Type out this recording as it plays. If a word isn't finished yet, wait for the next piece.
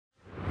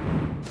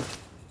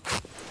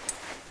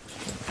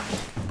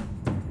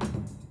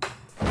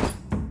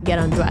Get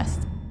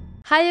Undressed.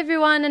 Hi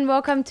everyone and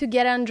welcome to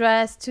Get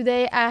Undressed.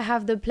 Today I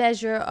have the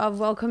pleasure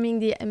of welcoming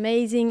the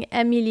amazing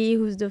Emily,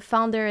 who's the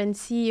founder and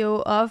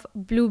CEO of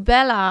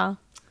Bluebella.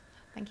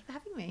 Thank you for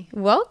having me.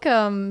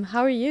 Welcome.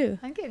 How are you?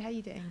 I'm good. How are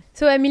you doing?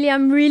 So Emily,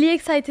 I'm really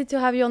excited to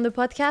have you on the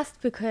podcast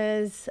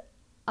because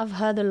I've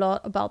heard a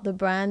lot about the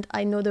brand.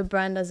 I know the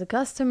brand as a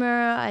customer.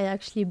 I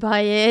actually buy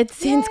it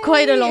since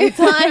quite a long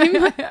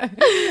time.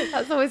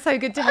 That's always so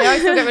good to hear. I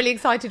still get really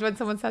excited when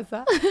someone says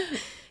that.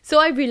 So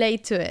I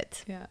relate to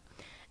it. Yeah.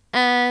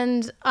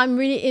 And I'm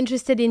really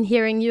interested in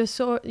hearing your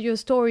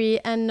story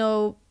and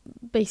know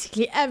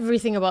basically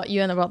everything about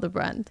you and about the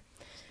brand.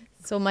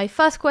 So my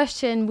first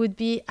question would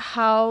be,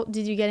 how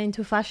did you get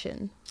into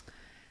fashion?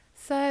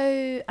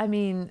 So, I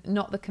mean,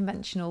 not the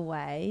conventional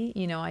way.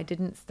 You know, I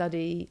didn't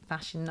study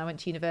fashion. I went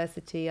to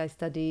university. I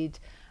studied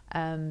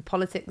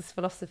politics,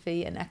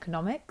 philosophy and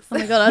economics. Oh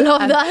my God, I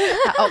love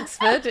that. At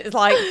Oxford. It's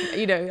like,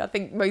 you know, I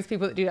think most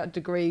people that do that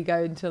degree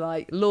go into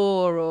like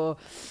law or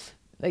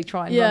they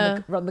try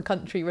and run the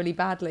country really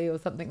badly or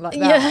something like that.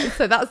 Yeah.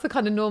 So that's the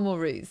kind of normal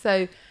route.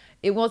 So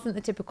it wasn't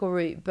the typical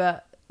route,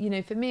 but you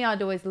know, for me,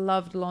 I'd always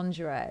loved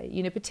lingerie,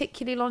 you know,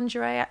 particularly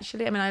lingerie,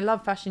 actually. I mean, I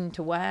love fashion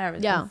to wear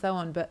and so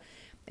on. But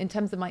in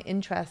terms of my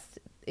interest,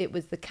 it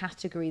was the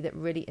category that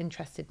really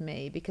interested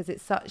me because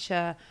it's such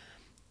a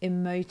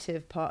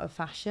emotive part of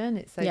fashion.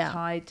 It's so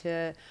tied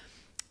to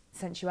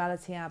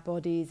sensuality, our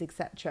bodies,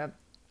 etc.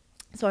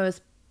 So I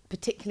was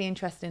particularly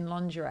interested in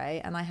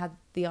lingerie and I had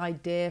the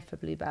idea for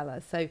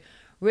Bluebella. So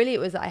really it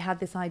was, I had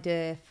this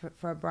idea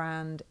for a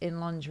brand in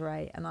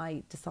lingerie and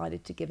I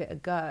decided to give it a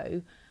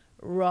go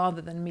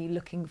rather than me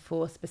looking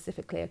for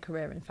specifically a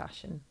career in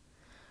fashion.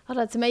 Oh,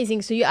 that's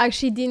amazing. So you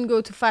actually didn't go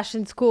to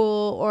fashion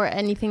school or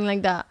anything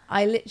like that?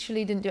 I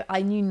literally didn't do it.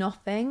 I knew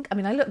nothing. I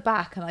mean, I look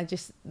back and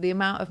the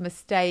amount of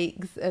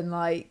mistakes and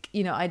like,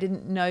 you know, I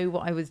didn't know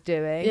what I was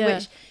doing,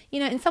 which, you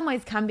know, in some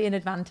ways can be an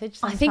advantage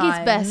sometimes. I think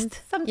it's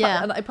best. Sometimes,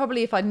 yeah. and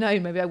probably if I'd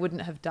known, maybe I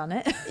wouldn't have done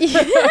it.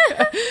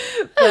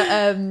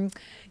 But,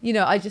 you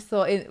know, I just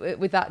thought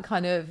with that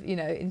kind of, you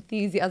know,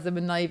 enthusiasm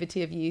and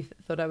naivety of youth,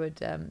 I thought I would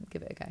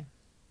give it a go.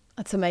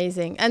 That's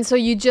amazing. And so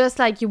you just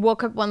like, you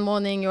woke up one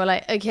morning, you were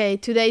like, okay,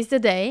 today's the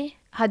day.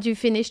 Had you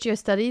finished your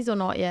studies or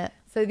not yet?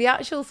 So the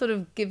actual sort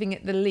of giving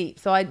it the leap.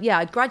 So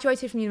I'd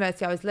graduated from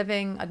university.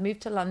 I'd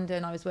moved to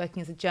London. I was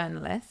working as a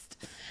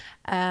journalist.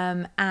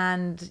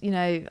 And, you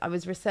know, I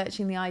was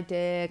researching the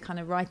idea, kind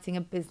of writing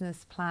a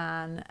business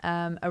plan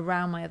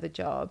around my other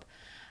job.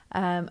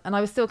 And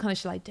I was still kind of,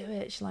 shall I do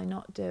it? Shall I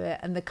not do it?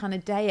 And the kind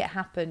of day it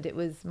happened, it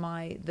was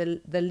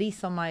the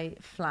lease on my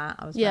flat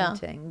I was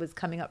renting was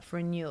coming up for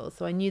renewal.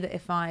 So I knew that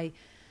if I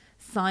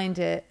signed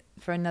it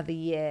for another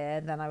year,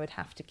 then I would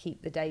have to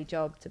keep the day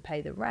job to pay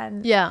the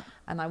rent. Yeah.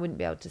 And I wouldn't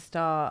be able to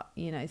start,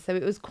 you know. So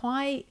it was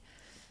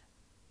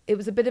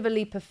a bit of a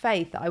leap of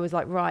faith that I was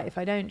like, right, if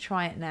I don't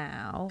try it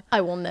now,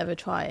 I will never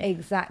try it.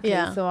 Exactly.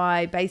 Yeah. So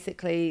I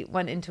basically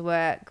went into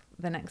work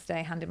the next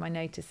day, handed my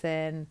notice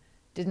in,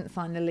 didn't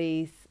sign the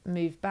lease,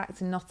 moved back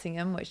to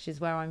Nottingham, which is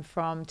where I'm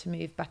from, to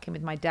move back in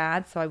with my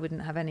dad so I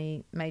wouldn't have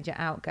any major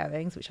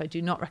outgoings, which I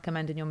do not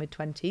recommend in your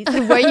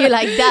mid-20s. Were you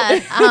like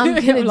that? I'm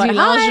going to do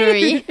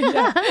lingerie.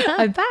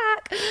 I'm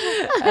back.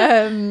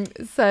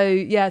 So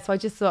I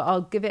just thought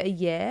I'll give it a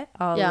year.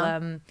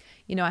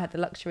 You know, I had the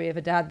luxury of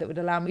a dad that would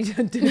allow me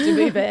to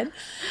move in.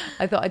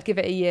 I thought I'd give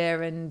it a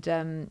year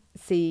and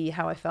see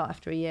how I felt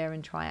after a year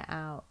and try it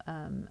out.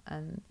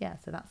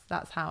 So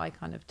that's how I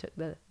kind of took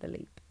the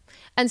leap.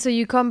 And so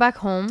you come back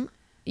home.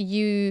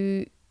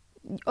 You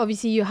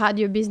had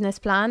your business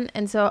plan,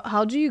 and so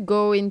how do you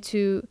go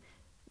into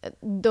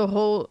the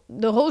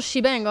whole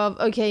shebang of,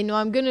 okay, no,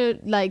 I'm gonna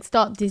like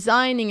start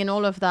designing and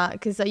all of that,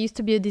 because I used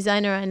to be a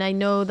designer and I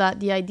know that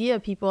the idea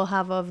people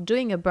have of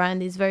doing a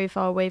brand is very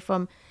far away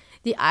from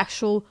the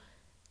actual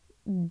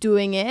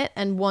doing it.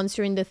 And once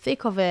you're in the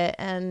thick of it,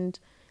 and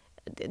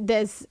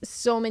there's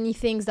so many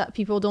things that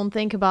people don't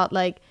think about,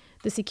 like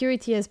the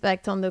security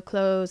aspect on the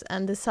clothes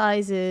and the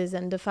sizes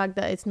and the fact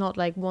that it's not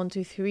like 1,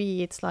 2,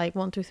 3, it's like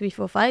 1, 2, 3,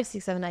 4, 5,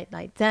 6, 7, 8,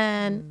 9,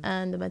 10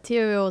 and the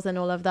materials and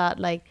all of that.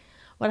 Like,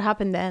 what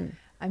happened then?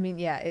 I mean,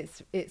 yeah,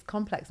 it's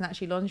complex, and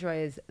actually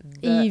lingerie is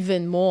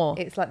even more.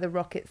 It's like the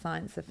rocket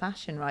science of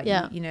fashion, right?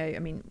 Yeah. You know, I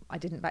mean, I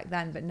didn't back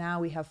then, but now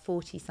we have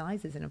 40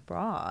 sizes in a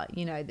bra.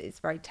 You know, it's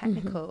very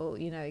technical,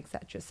 you know,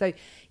 etc. So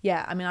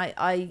yeah, I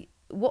mean,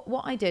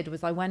 what I did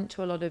was I went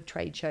to a lot of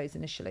trade shows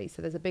initially.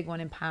 So there's a big one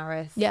in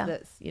Paris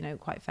that's, you know,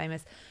 quite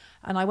famous,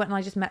 and I went and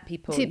I just met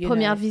people. C'est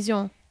Première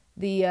Vision.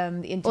 The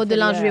Interfilière. Or the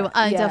lingerie.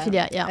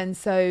 Interfilière, yeah. And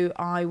so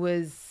I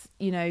was,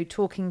 you know,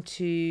 talking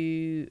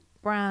to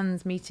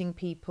brands, meeting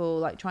people,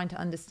 like trying to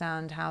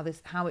understand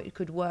how it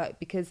could work,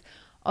 because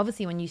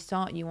obviously when you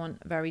start you want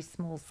a very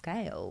small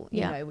scale,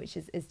 you know, which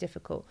is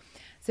difficult.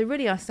 So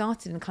really I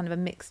started in kind of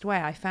a mixed way.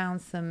 I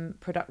found some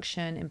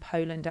production in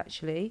Poland,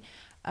 actually,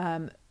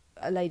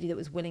 a lady that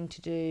was willing to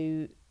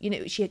do, you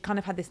know, she had kind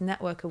of had this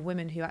network of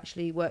women who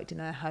actually worked in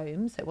their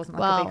homes, so it wasn't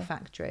like a big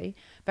factory,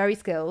 very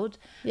skilled.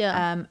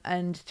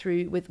 And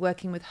with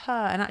working with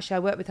her, and actually I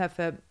worked with her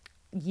for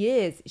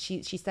years.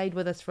 She stayed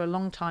with us for a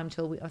long time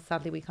till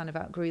sadly we kind of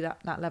outgrew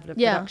that level of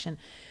Yeah. production.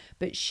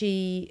 But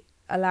she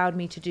allowed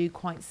me to do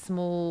quite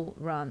small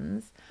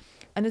runs.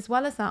 And as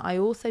well as that, I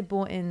also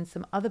bought in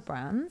some other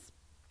brands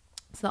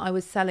so that I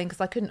was selling, because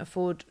I couldn't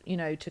afford,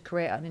 to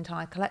create an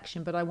entire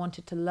collection, but I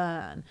wanted to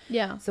learn.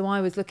 Yeah. So I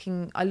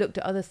looked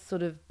at other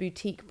sort of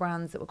boutique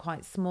brands that were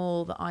quite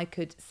small that I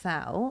could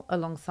sell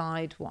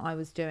alongside what I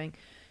was doing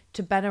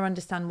to better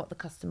understand what the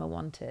customer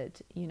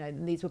wanted.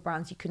 And these were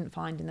brands you couldn't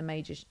find in the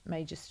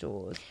major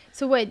stores.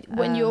 So wait,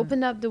 when you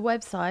opened up the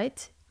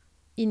website,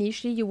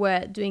 initially you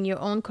were doing your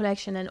own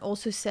collection and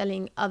also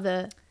selling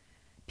other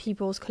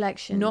people's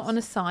collections? Not on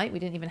a site. We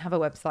didn't even have a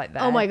website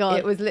there. Oh my God.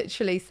 It was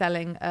literally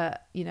selling,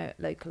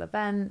 local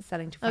events,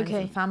 selling to friends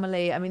and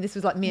family. I mean, this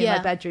was like me in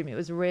my bedroom. It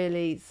was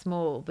really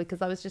small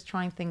because I was just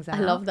trying things out. I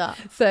love that.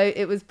 So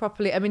it was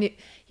properly, I mean,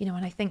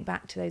 when I think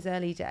back to those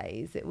early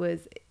days, it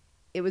was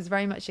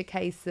very much a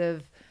case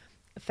of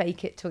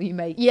fake it till you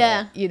make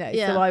it.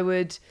 So I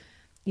would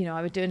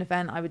do an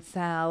event, I would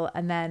sell,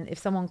 and then if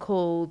someone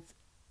called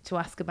to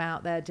ask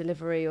about their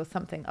delivery or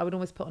something, I would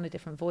almost put on a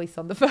different voice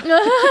on the phone,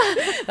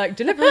 like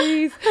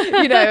deliveries,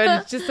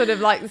 and just sort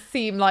of like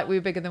seem like we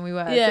were bigger than we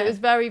were. Yeah. So it was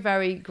very,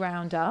 very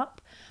ground up.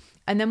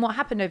 And then what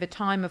happened over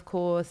time, of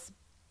course,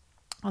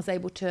 I was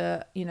able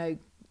to,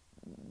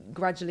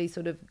 gradually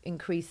sort of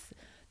increase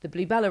the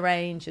Bluebella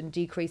range and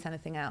decrease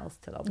anything else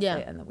till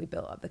obviously, and then we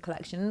built up the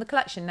collection. And the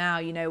collection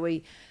now,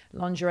 we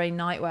lingerie,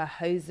 nightwear,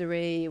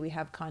 hosiery, we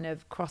have kind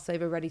of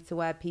crossover ready to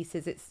wear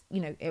pieces. It's,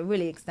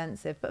 really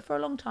extensive, but for a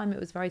long time it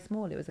was very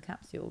small. It was a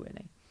capsule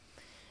really.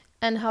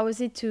 And how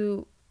is it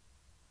to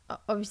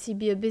obviously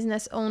be a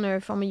business owner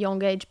from a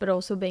young age, but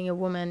also being a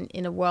woman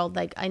in a world,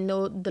 like I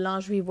know the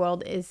lingerie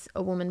world is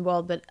a woman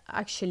world, but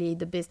actually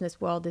the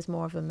business world is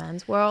more of a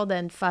man's world,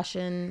 and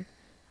fashion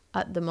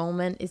at the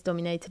moment is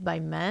dominated by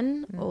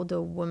men, although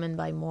women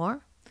by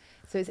more.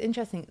 So it's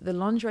interesting. The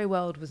lingerie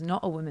world was not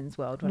a women's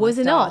world when Was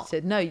I it not?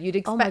 started. No, you'd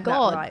expect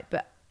that, right?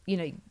 But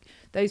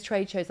those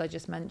trade shows I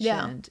just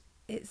mentioned,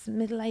 it's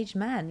middle-aged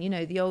men.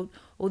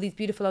 All these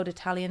beautiful old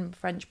Italian,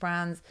 French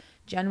brands,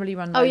 generally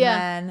run by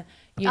men.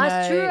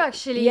 That's true,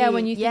 actually. Yeah,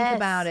 when you think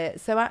about it.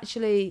 So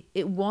actually,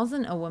 it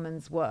wasn't a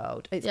woman's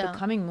world. It's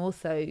becoming more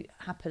so.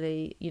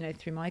 Happily,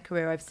 through my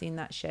career, I've seen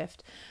that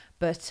shift.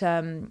 But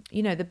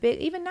the big,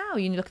 even now,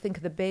 think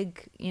of the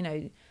big,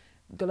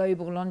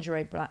 global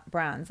lingerie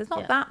brands. There's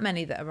not that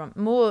many that are run,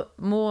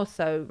 more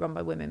so run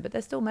by women, but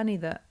there's still many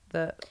that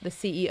the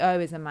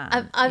CEO is a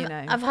man.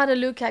 I've had a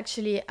look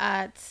actually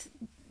at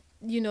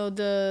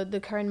the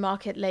current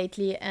market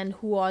lately and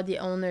who are the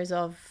owners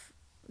of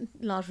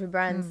lingerie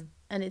brands,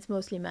 and it's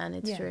mostly men.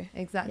 It's true.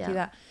 Exactly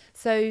that.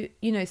 So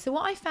so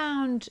what I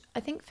found, I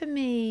think for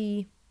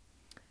me,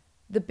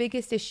 the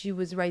biggest issue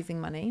was raising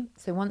money.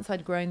 So once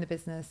I'd grown the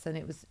business and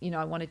it was,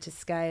 I wanted to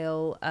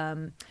scale,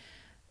 and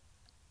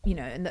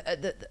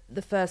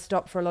the first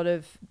stop for a lot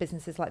of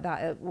businesses like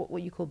that are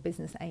what you call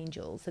business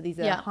angels. So these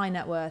are high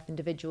net worth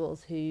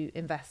individuals who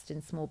invest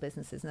in small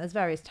businesses, and there's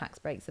various tax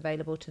breaks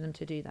available to them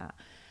to do that.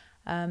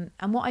 And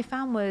what I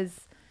found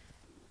was,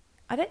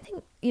 I don't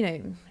think,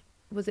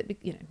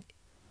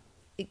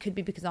 it could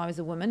be because I was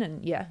a woman,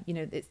 and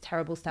it's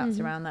terrible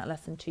stats around that.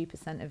 Less than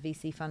 2% of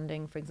VC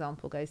funding, for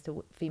example, goes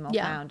to female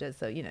founders.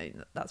 So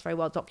that's very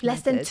well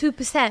documented. Less than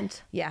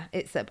 2%. Yeah,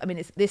 the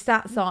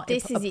stats are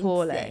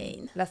appalling.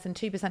 Insane. Less than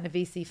 2% of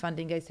VC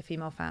funding goes to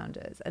female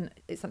founders, and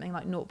it's something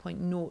like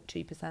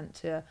 0.02%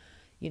 to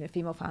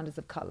female founders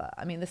of color.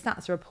 I mean, the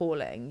stats are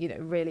appalling.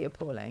 Really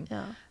appalling.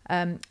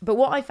 Yeah. But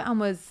what I found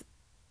was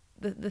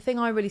the thing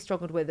I really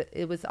struggled with.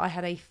 It was I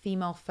had a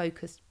female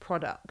focused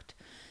product.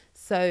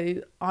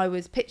 So I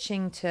was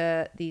pitching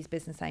to these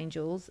business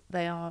angels.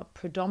 They are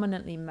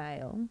predominantly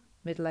male,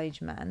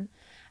 middle-aged men.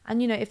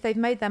 And, if they've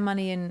made their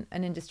money in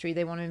an industry,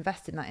 they want to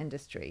invest in that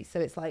industry. So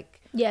it's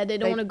like... Yeah, they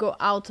don't want to go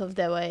out of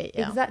their way.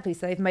 Yeah. Exactly.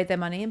 So they've made their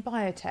money in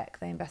biotech.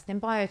 They invest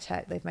in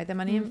biotech. They've made their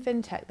money in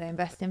fintech. They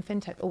invest in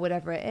fintech or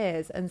whatever it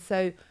is. And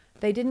so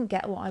they didn't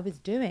get what I was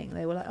doing.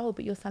 They were like, oh,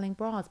 but you're selling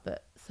bras.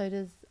 But so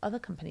does other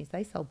companies.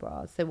 They sell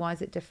bras. So why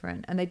is it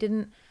different? And they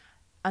didn't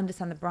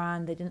understand the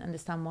brand. They didn't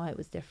understand why it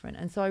was different.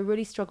 And so I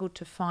really struggled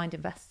to find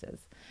investors.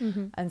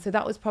 And so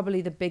that was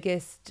probably the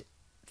biggest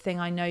thing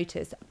I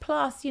noticed.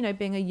 Plus,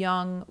 being a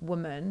young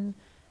woman,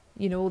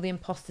 all the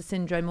imposter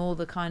syndrome, all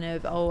the kind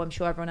of, oh, I'm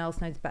sure everyone else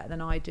knows better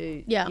than I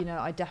do. Yeah.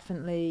 I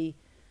definitely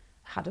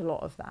had a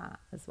lot of that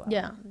as well.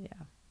 Yeah.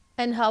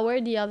 And how were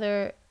the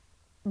other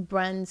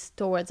brands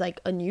towards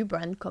like a new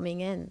brand coming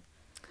in?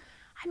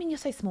 I mean, you're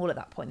so small at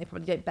that point, they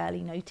probably don't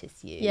barely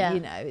notice you.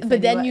 Yeah.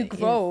 But then you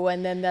grow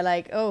and then they're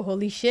like, oh,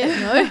 holy shit,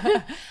 no?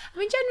 I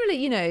mean,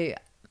 generally,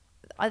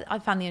 I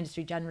found the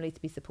industry generally to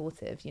be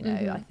supportive.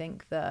 I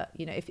think that,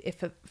 if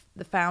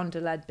the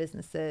founder-led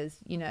businesses,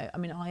 I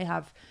mean, I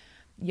have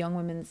young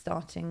women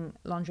starting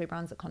lingerie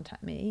brands that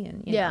contact me,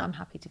 and I'm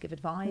happy to give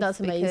advice.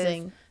 That's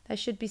amazing. There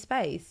should be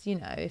space,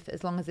 if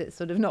as long as it's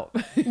sort of not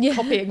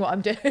copying what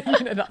I'm doing,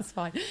 that's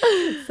fine.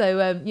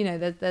 So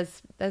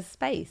there's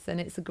space,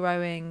 and it's a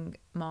growing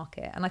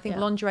market, and I think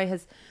lingerie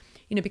has,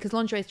 because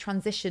lingerie has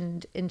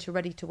transitioned into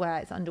ready to wear,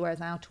 it's underwear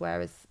and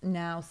outerwear is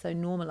now so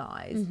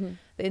normalized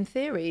that in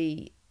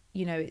theory,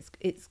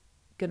 it's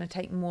going to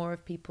take more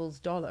of people's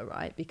dollar,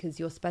 right? Because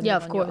you're spending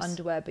on your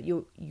underwear, but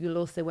you'll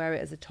also wear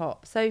it as a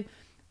top. So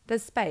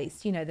there's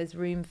space, there's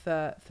room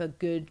for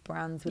good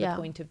brands with a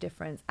point of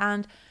difference.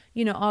 And,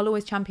 I'll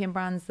always champion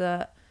brands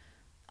that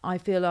I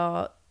feel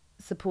are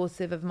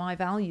supportive of my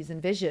values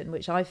and vision,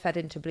 which I fed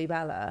into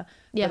Bluebella,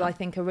 but I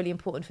think are really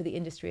important for the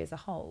industry as a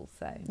whole.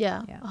 So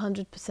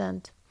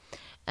 100%.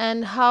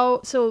 And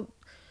so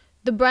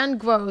the brand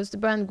grows,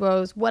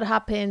 what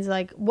happens,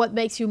 like what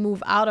makes you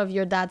move out of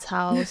your dad's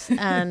house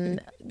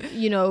and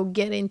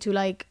get into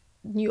like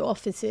new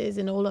offices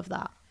and all of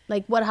that?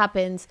 Like what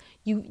happens?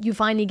 You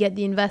finally get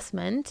the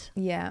investment,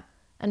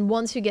 and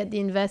once you get the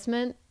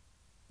investment,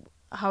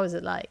 how is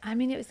it like? I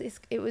mean, it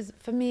was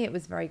for me, it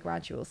was very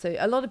gradual. So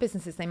a lot of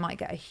businesses, they might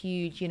get a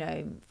huge,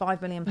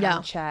 £5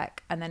 million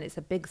check, and then it's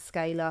a big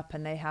scale up,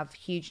 and they have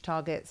huge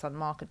targets on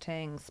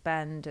marketing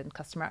spend and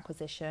customer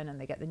acquisition,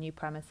 and they get the new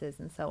premises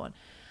and so on.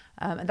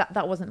 And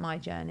that wasn't my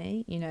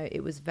journey.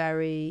 It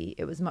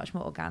was much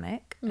more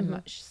organic and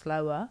much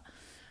slower.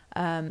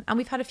 And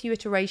we've had a few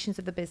iterations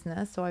of the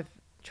business. So I've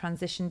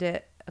transitioned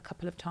it a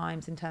couple of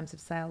times in terms of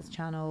sales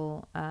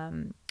channel.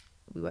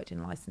 We worked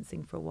in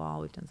licensing for a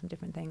while. We've done some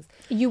different things.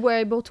 You were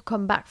able to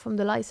come back from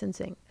the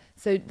licensing.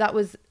 So that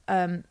was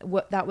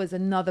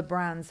another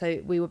brand.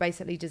 So we were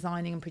basically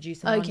designing and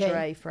producing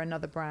lingerie for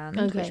another brand,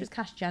 which was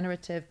cash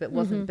generative, but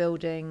wasn't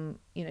building,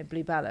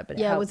 Bluebella. But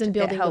it wasn't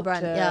building the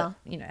brand.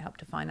 It helped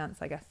to finance,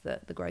 I guess,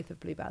 the growth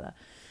of Bluebella.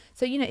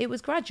 So it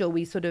was gradual.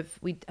 We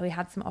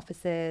had some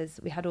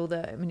offices. We had all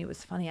the. I mean, it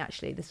was funny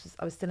actually.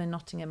 I was still in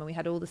Nottingham, and we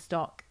had all the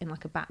stock in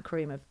like a back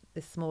room of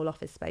this small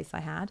office space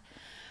I had.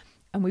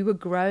 And we were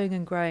growing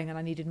and growing, and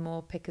I needed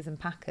more pickers and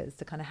packers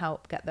to kind of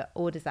help get the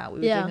orders out. We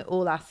were doing it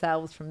all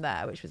ourselves from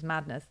there, which was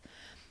madness.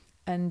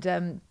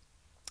 And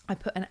I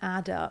put an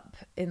ad up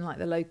in like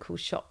the local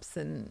shops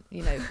and,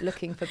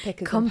 looking for pickers and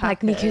packers.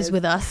 Compact knickers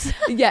with us.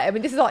 Yeah, I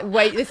mean, this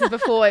is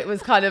before it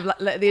was kind of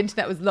like the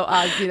internet was not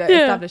as,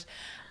 established.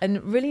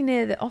 And really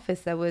near the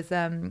office, there was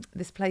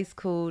this place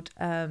called...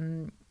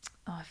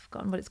 I've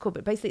forgotten what it's called,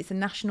 but basically it's a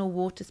national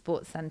water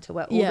sports centre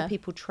where all the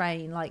people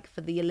train like for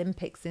the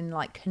Olympics in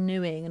like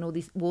canoeing and all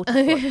these water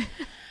sports.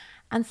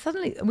 And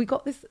suddenly we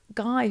got this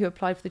guy who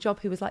applied for the job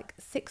who was like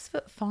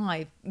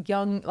 6'5",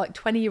 young, like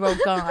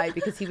 20-year-old guy,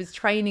 because he was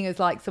training as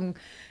like some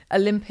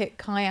Olympic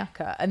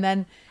kayaker. And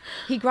then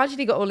he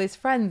gradually got all his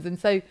friends. And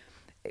so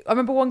I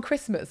remember one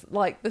Christmas,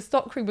 like the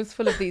stockroom was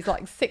full of these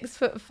like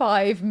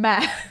 6'5"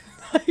 men.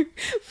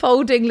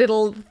 Folding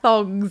little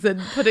thongs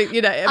and putting,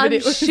 I'm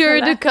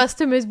sure the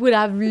customers would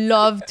have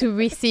loved to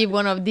receive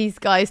one of these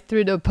guys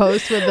through the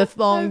post with the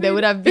thong. They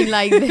would have been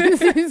like,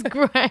 this is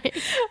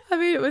great. I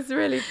mean, it was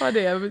really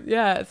funny.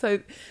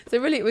 So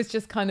really it was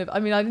just kind of, I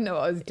mean, I didn't know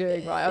what I was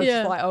doing, right? I was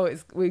just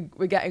like,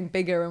 we're getting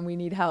bigger and we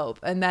need help.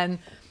 And then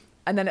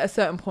at a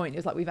certain point, it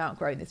was like, we've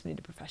outgrown this, we need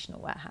a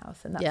professional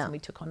warehouse. And that's when we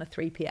took on a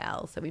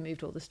 3PL. So we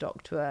moved all the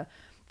stock to a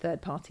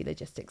third-party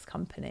logistics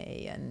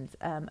company, and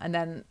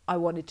then I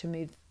wanted to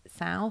move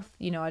south.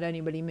 I'd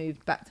only really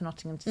moved back to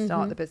Nottingham to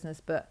start the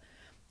business, but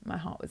my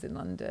heart was in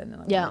London,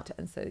 and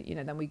and so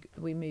then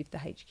we moved the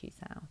HQ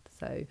south.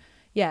 So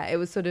it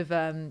was sort of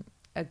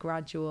a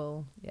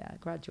gradual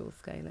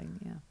scaling.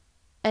 Yeah.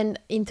 And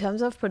in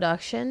terms of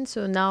production,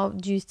 so now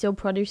do you still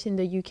produce in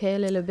the UK a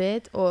little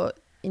bit, or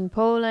in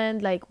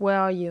Poland? Like, where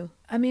are you?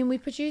 I mean, we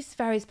produce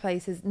various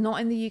places,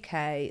 not in the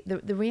UK.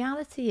 The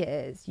reality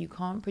is you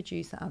can't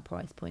produce at our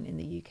price point in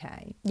the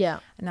UK. Yeah.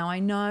 Now, I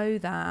know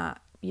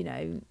that,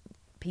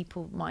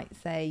 people might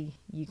say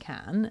you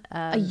can.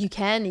 You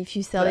can if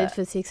you sell it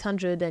for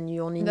 600 and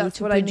you only need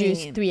to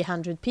produce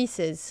 300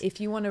 pieces. If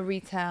you want to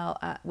retail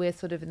we're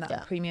sort of in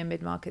that premium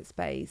mid-market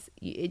space,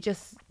 it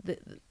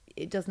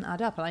doesn't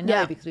add up. And I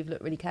know because we've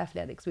looked really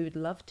carefully at it, because we would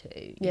love to.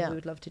 We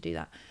would love to do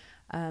that.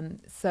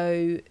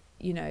 So...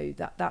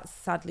 that's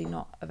sadly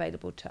not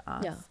available to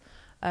us.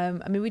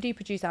 I mean, we do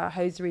produce our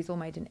hosieries all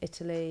made in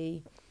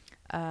Italy.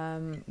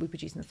 We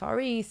produce in the Far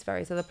East,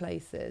 various other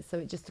places. So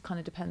it just kind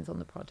of depends on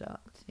the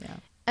product. Yeah.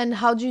 And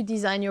how do you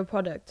design your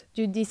product?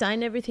 Do you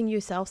design everything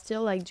yourself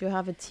still? Like, do you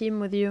have a team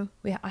with you?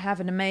 I have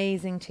an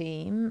amazing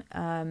team.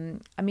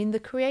 I mean,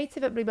 the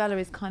creative at Bluebella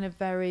is kind of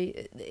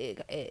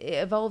it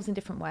evolves in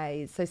different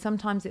ways. So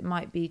sometimes it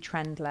might be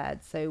trend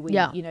led. So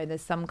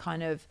there's some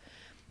kind of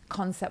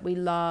concept we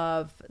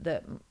love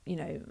that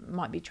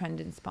might be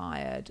trend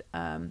inspired.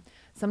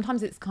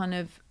 Sometimes it's kind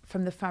of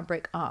from the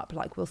fabric up,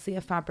 like we'll see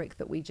a fabric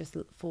that we just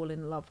fall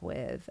in love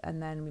with,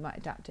 and then we might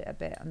adapt it a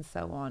bit and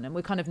so on. And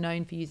we're kind of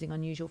known for using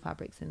unusual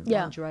fabrics in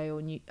lingerie or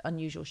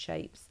unusual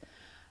shapes.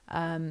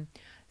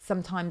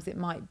 Sometimes it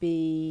might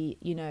be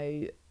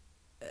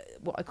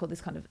what I call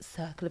this kind of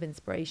circle of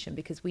inspiration,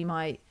 because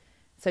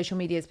social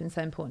media has been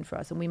so important for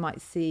us, and we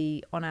might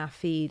see on our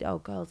feed,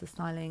 girls are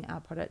styling our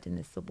product in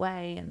this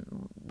way,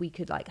 and we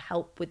could like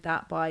help with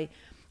that by,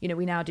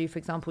 we now do, for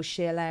example,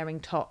 sheer layering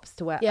tops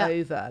to wear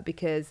over,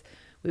 because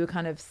we were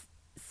kind of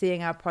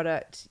seeing our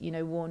product,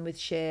 worn with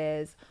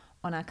sheers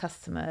on our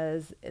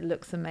customers. It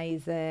looks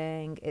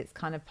amazing. It's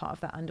kind of part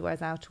of that underwear as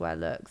outerwear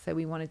look. So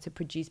we wanted to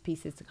produce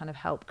pieces to kind of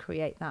help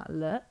create that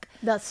look.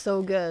 That's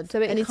so good.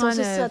 So and it's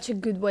also such a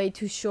good way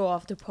to show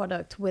off the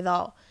product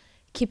without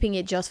keeping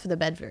it just for the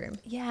bedroom.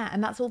 Yeah,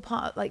 and that's all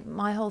part of, like,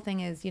 my whole thing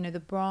is, you know,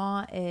 the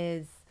bra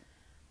is,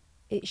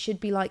 it should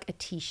be like a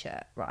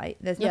t-shirt, right?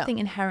 There's nothing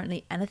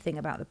inherently anything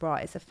about the bra.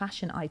 It's a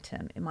fashion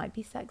item. It might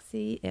be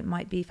sexy, it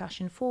might be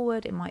fashion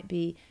forward, it might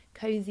be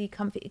cozy,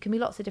 comfy. It can be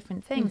lots of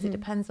different things. It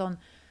depends on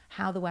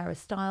how the wearer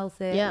styles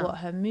it, what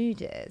her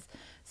mood is.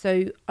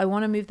 So I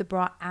want to move the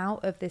bra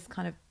out of this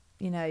kind of,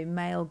 you know,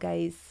 male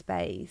gaze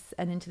space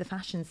and into the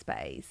fashion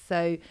space.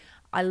 So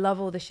I love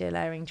all the sheer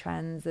layering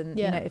trends, and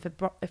you know,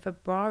 if a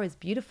bra is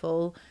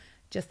beautiful,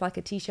 just like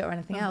a t-shirt or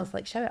anything else,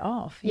 like, show it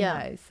off, you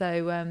know.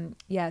 So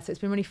so it's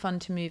been really fun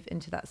to move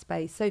into that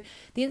space. So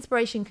the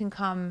inspiration can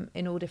come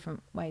in all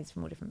different ways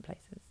from all different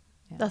places.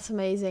 That's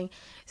amazing.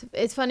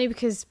 It's funny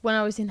because when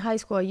I was in high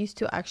school, I used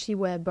to actually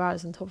wear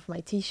bras on top of my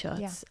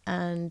t-shirts,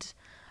 and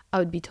I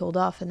would be told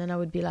off, and then I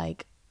would be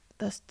like,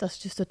 that's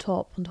just a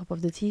top on top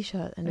of the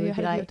t-shirt, and it would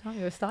be like,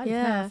 you're a stylist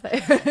now,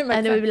 so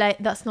and it would be like,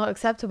 that's not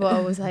acceptable. I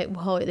was like,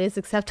 well, it is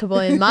acceptable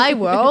in my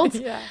world.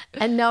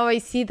 And now I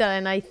see that,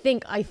 and I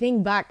think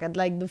back at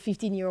like the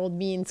 15-year-old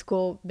me in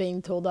school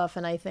being told off,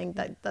 and I think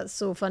that that's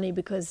so funny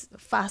because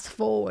fast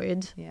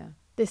forward,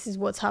 this is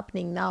what's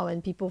happening now,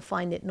 and people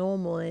find it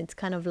normal, and it's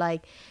kind of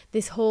like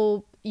this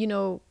whole, you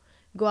know,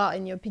 go out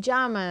in your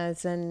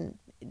pajamas and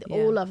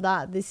all of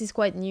that. This is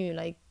quite new.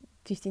 Like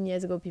 15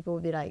 years ago, people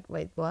would be like,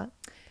 wait, what?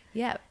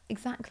 Yeah,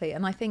 exactly.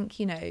 And I think,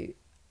 you know,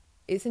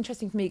 it's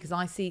interesting for me because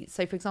I see,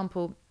 so for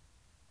example,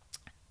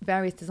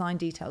 various design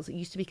details that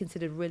used to be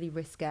considered really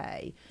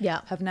risque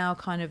have now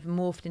kind of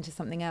morphed into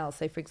something else.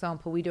 So for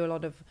example, we do a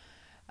lot of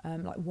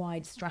like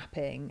wide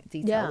strapping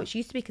detail, which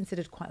used to be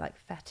considered quite like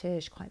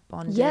fetish, quite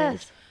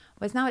bondage.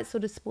 Whereas now it's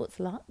sort of sports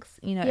luxe,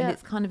 you know, and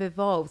it's kind of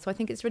evolved. So I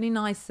think it's really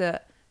nice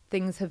that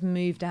things have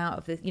moved out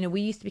of this. You know, we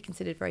used to be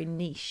considered very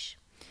niche,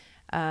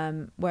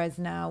 whereas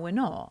now we're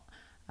not.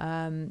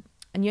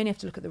 And you only have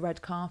to look at the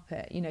red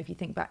carpet. You know, if you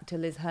think back to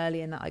Liz Hurley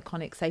and that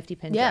iconic safety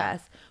pin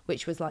dress,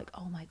 which was like,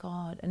 oh my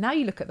God. And now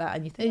you look at that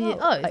and you think,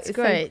 it's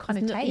great. So kind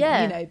of tame,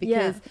 you know,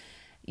 because,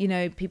 you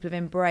know, people have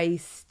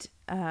embraced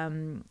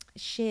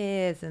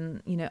sheers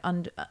and, you know,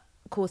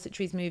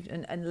 corsetries moved,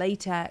 and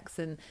latex,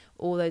 and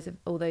all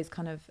those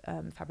kind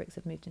of fabrics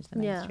have moved into the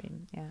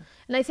mainstream.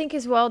 And I think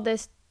as well,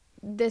 there's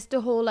the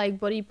whole like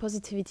body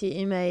positivity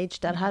image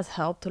that has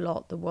helped a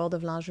lot the world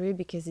of lingerie,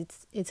 because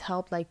it's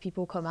helped like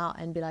people come out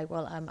and be like,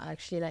 well, I'm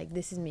actually like,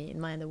 this is me in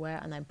my underwear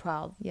and I'm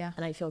proud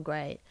and I feel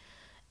great.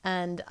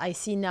 And I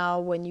see now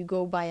when you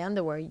go buy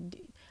underwear,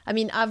 I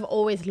mean, I've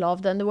always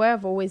loved underwear.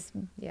 I've always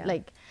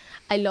like,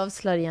 I love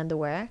slutty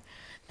underwear,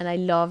 and I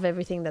love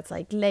everything that's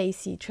like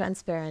lacy,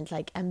 transparent,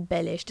 like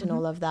embellished and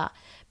all of that.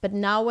 But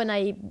now when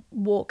I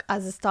walk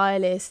as a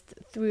stylist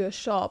through a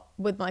shop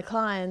with my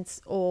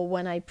clients, or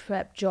when I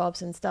prep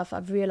jobs and stuff,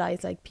 I've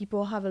realized like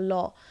people have a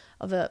lot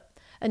of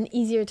an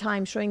easier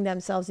time showing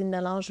themselves in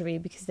their lingerie,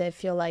 because they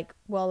feel like,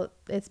 well,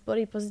 it's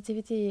body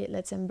positivity,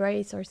 let's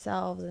embrace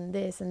ourselves and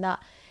this and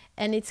that.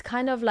 And it's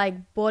kind of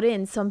like brought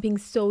in something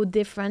so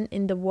different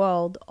in the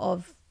world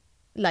of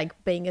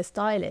like being a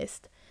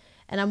stylist.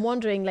 And I'm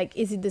wondering, like,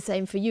 is it the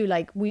same for you?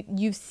 Like,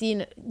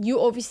 you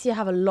obviously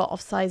have a lot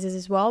of sizes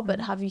as well,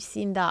 but have you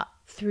seen that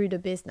through the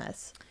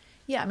business?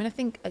 Yeah, I mean, I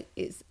think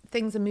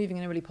things are moving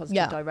in a really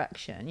positive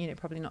direction, you know,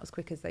 probably not as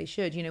quick as they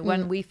should. You know,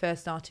 when we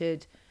first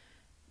started,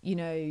 you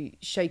know,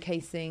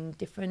 showcasing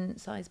different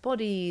size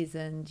bodies,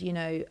 and, you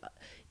know,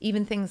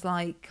 even things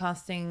like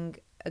casting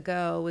a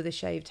girl with a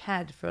shaved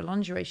head for a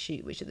lingerie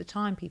shoot, which at the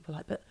time people were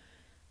like, but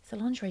it's a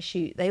lingerie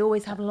shoot, they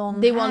always have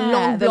long hair. Want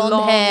long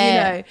blonde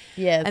hair,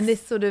 you know. And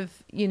this sort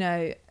of, you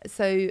know,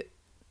 so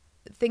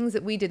things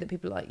that we did that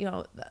people like, you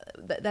know,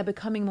 they're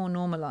becoming more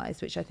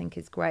normalized, which I think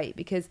is great,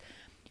 because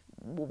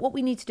what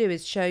we need to do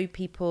is show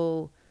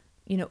people,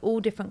 you know, all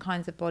different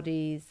kinds of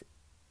bodies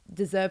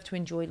deserve to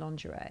enjoy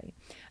lingerie.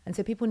 And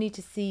so people need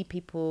to see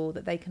people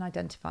that they can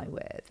identify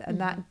with, and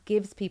that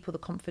gives people the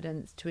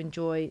confidence to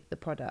enjoy the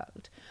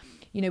product.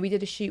 You know, we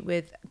did a shoot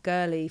with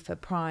Girly for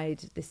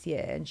Pride this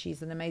year, and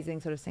she's an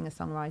amazing sort of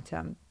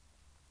singer-songwriter,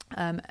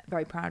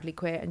 very proudly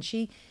queer. And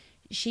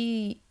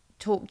she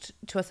talked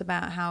to us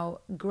about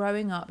how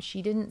growing up,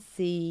 she didn't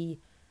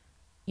see,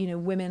 you know,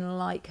 women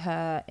like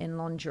her in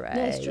lingerie.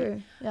 That's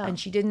true. Yeah. And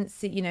she didn't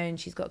see, you know, and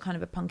she's got kind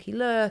of a punky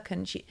look,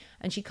 and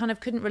she kind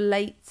of couldn't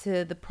relate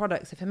to the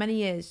product. So for many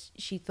years,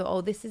 she thought, oh,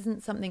 this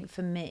isn't something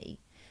for me.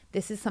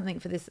 This is something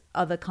for this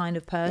other kind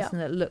of person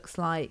that looks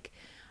like...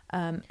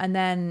 and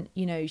then,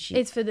 you know,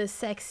 it's for the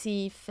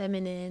sexy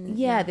feminine,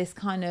 this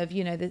kind of,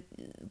 you know, the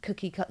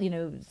cookie cut, you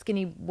know,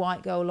 skinny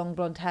white girl, long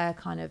blonde hair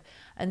kind of.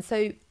 And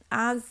so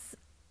as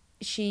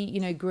she,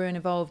 you know, grew and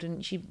evolved,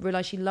 and she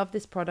realized she loved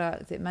this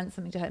product, it meant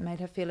something to her, it made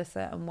her feel a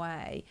certain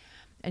way,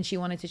 and she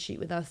wanted to shoot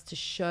with us to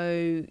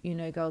show, you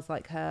know, girls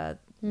like her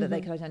that they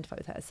could identify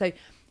with her. So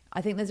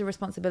I think there's a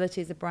responsibility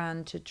as a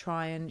brand to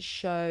try and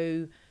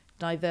show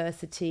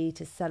diversity,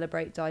 to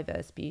celebrate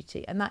diverse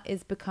beauty, and that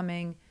is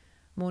becoming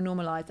more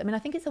normalized. I mean, I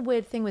think it's a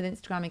weird thing with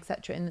Instagram,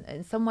 etc.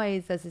 In some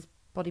ways, there's this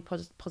body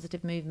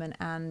positive movement,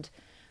 and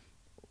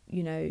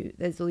you know,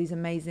 there's all these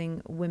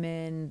amazing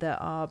women that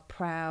are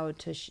proud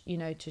to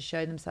to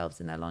show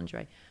themselves in their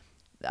lingerie.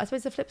 I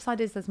suppose the flip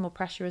side is there's more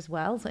pressure as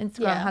well. So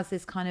Instagram has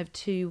this kind of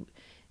two,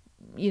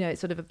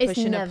 it's sort of a push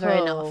and a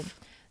pull. Enough.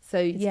 So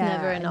it's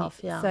never enough.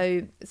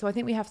 So I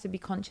think we have to be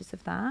conscious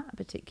of that,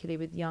 particularly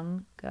with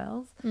young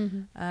girls.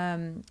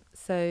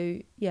 So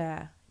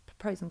yeah,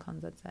 pros and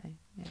cons, I'd say.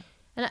 Yeah.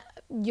 And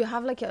you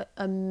have like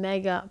a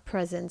mega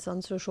presence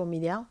on social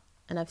media,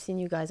 and I've seen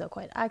you guys are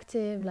quite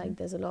active. Like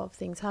there's a lot of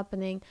things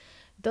happening.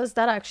 Does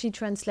that actually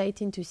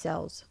translate into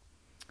sales?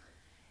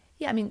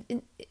 Yeah, I mean,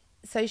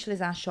 social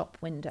is our shop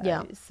window.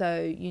 Yeah.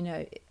 So,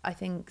 I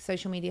think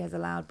social media has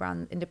allowed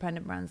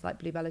independent brands like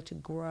Bluebella to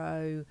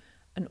grow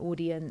an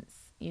audience,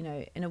 in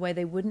a way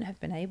they wouldn't have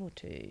been able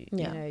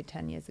to,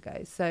 10 years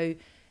ago. So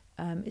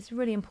it's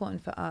really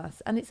important for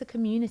us, and it's a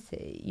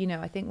community.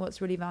 I think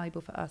what's really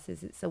valuable for us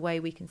is it's a way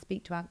we can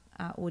speak to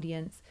our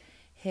audience,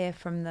 hear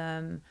from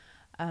them,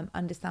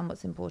 understand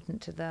what's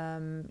important to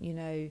them.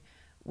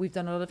 We've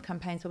done a lot of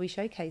campaigns where we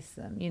showcase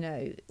them,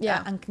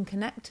 and can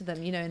connect to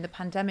them. In the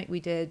pandemic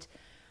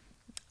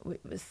it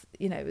was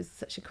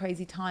such a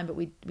crazy time, but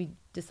we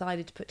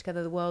decided to put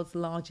together the world's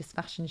largest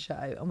fashion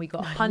show, and we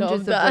got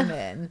hundreds of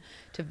women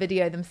to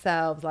video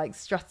themselves like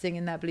strutting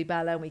in their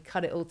Bluebella, and we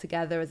cut it all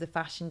together as a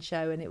fashion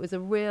show, and it was a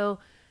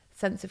real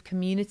sense of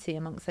community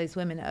amongst those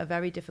women at a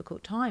very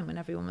difficult time when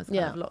everyone was kind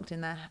of locked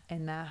in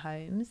their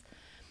homes.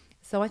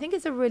 So I think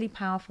it's a really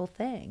powerful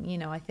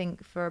thing. I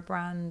think for a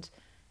brand,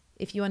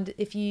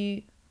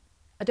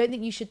 I don't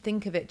think you should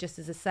think of it just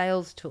as a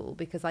sales tool,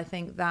 because I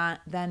think that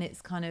then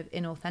it's kind of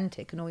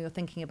inauthentic, and all you're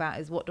thinking about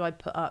is what do I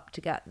put up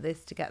to get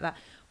this, to get that.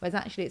 Whereas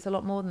actually it's a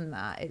lot more than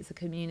that. It's a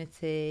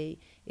community.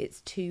 It's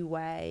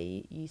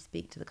two-way. You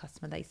speak to the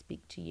customer, they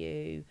speak to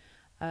you.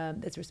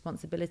 There's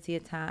responsibility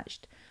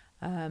attached.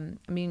 And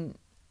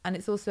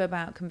it's also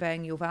about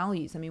conveying your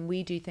values. I mean,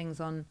 we do things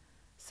on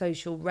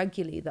social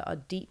regularly that are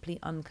deeply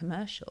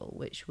uncommercial,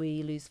 which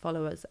we lose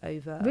followers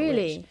over.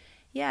 Really?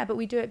 Yeah, but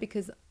we do it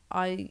because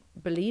I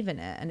believe in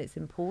it and it's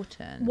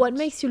important. What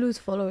makes you lose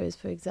followers,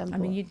 for example? I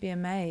mean, you'd be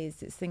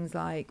amazed. It's things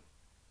like,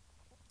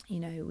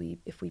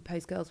 if we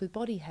post girls with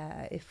body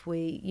hair, if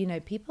we,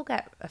 people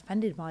get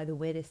offended by the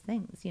weirdest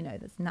things,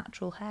 that's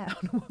natural hair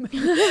on a woman.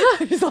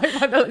 it's like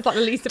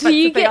the least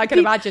offensive thing I can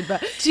imagine.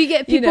 But do you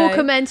get people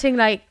commenting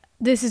like,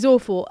 this is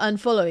awful,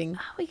 unfollowing?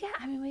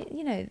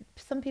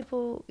 Some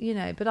people,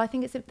 but I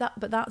think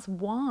but that's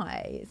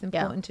why it's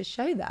important to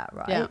show that,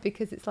 right? Yeah.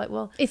 Because it's like,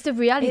 well, it's the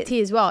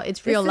reality as well.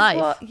 It's real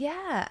life.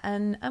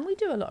 And we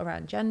do a lot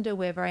around gender.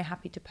 We're very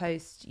happy to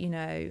post,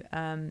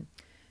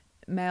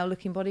 male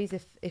looking bodies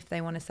if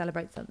they want to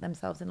celebrate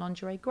themselves in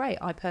lingerie. Great.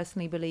 I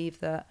personally believe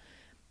that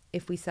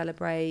if we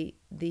celebrate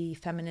the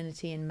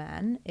femininity in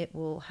men, it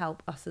will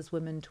help us as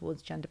women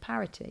towards gender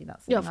parity.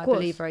 That's something I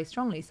believe very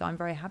strongly. So I'm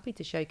very happy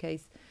to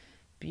showcase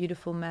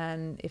beautiful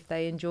men if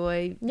they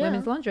enjoy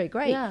women's lingerie.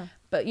 Great.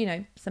 But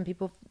some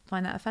people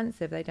find that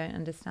offensive. They don't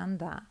understand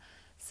that.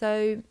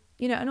 So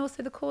and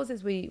also the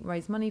causes we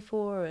raise money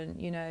for,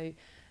 and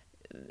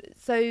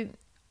so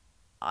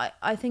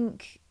I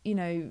think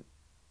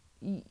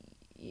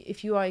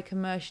if you are a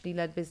commercially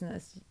led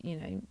business,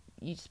 you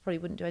just probably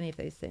wouldn't do any of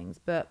those things.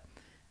 But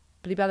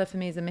Bluebella for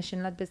me is a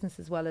mission led business,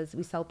 as well as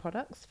we sell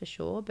products for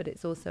sure, but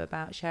it's also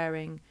about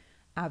sharing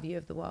our view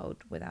of the world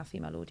with our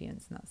female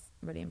audience, and that's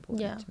really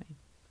important to me.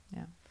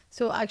 Yeah.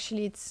 So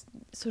actually it's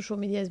social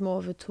media is more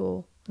of a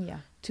tool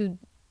to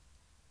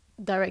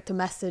direct a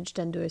message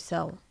than do a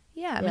sell.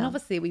 Yeah, I mean,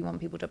 obviously we want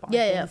people to buy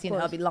things.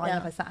 I'll be lying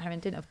if I sat here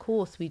and didn't. Of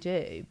course we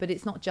do, but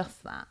it's not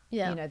just that.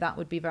 Yeah. That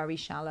would be very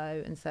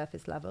shallow and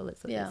surface level.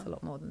 It's a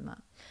lot more than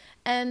that.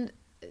 And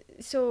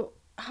so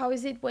how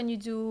is it when you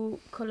do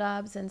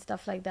collabs and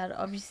stuff like that?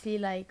 Obviously,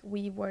 like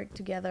we work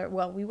together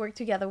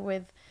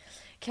with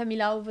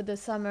Camilla over the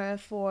summer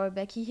for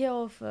Becky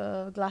Hill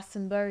for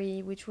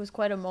Glastonbury, which was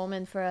quite a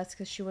moment for us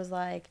because she was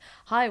like,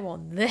 I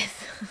want this.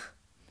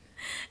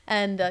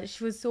 And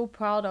she was so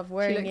proud of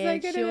wearing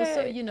it. She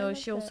also,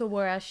 she also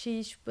wore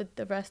Ashish with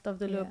the rest of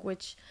the look,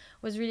 which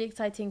was really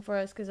exciting for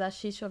us because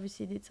Ashish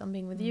obviously did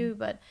something with you.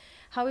 But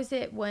how is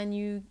it when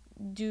you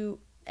do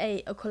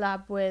a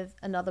collab with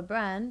another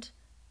brand,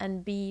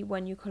 and B,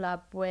 when you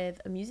collab with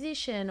a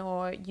musician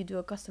or you do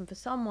a custom for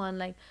someone?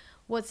 Like,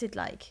 what's it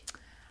like?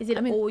 Is it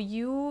all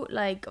you?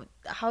 Like,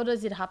 how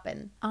does it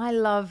happen? I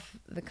love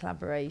the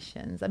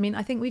collaborations. I mean,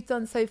 I think we've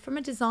done, so from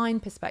a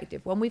design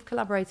perspective, when we've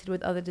collaborated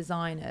with other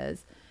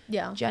designers,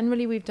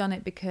 generally we've done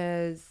it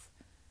because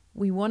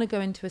we want to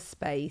go into a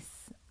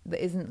space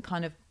that isn't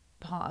kind of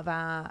part of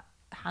our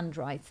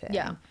handwriting.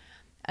 Yeah.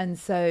 And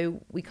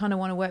so we kind of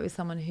want to work with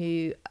someone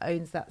who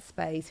owns that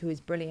space, who is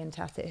brilliant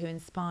at it, who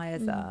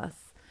inspires us.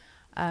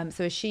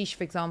 So Ashish,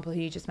 for example, who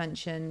you just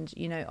mentioned,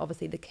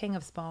 obviously the king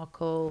of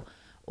sparkle,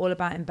 all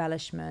about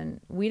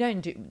embellishment. We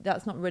don't do,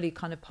 that's not really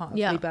kind of part of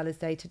Bluebella's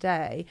day to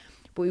day,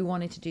 but we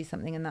wanted to do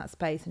something in that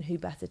space, and who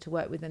better to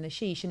work with than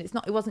Ashish? And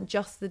it wasn't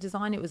just the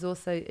design, it was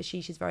also,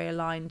 Ashish is very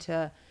aligned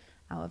to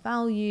our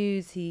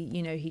values.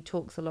 He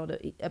talks a lot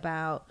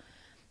about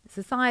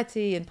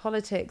society and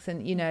politics,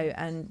 and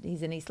and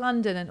he's in East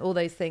London and all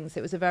those things. So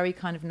it was a very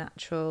kind of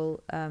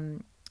natural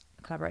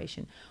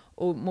collaboration.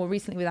 Or more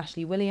recently with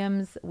Ashley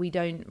Williams, we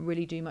don't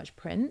really do much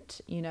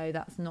print.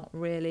 That's not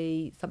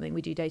really something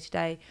we do day to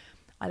day.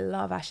 I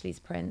love Ashley's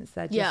prints.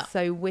 They're just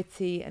so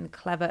witty and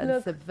clever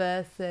and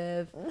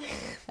subversive.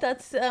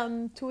 That's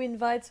 2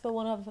 invites for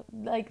one of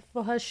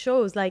for her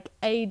shows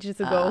ages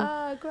ago.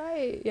 Ah,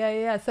 great.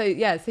 Yeah. So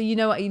you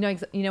know what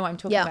I'm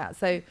talking about.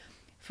 So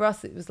for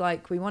us, it was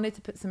we wanted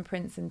to put some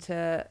prints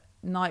into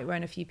nightwear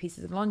and a few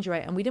pieces of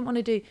lingerie, and we didn't want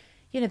to do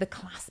the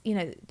class.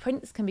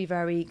 Prints can be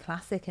very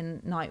classic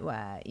in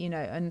nightwear.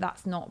 And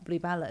that's not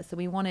Bluebella. So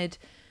we wanted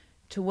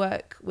to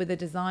work with a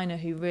designer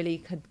who really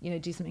could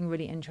do something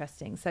really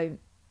interesting. So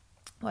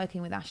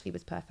working with Ashley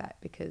was perfect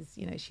because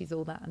she's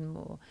all that and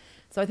more.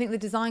 So I think the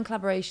design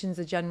collaborations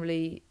are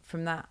generally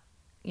from that.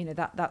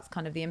 That's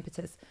kind of the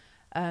impetus.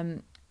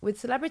 With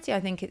celebrity, I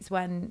think it's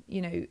when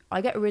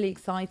I get really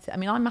excited. I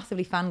mean, I'm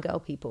massively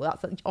fangirl people.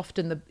 That's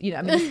often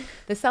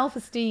the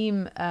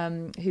self-esteem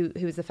who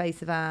is the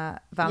face of our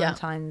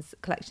Valentine's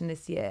collection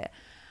this year.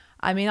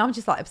 I mean, I'm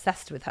just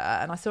obsessed with her,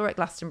 and I saw her at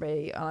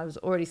Glastonbury, and I was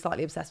already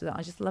slightly obsessed with her.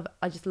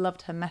 I just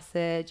loved her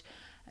message.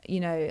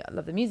 I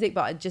love the music,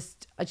 but I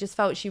just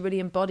felt she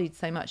really embodied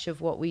so much of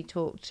what we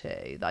talked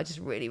to that I just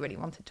really, really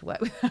wanted to work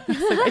with her.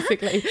 So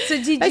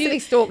basically,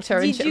 stalked her,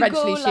 and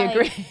eventually she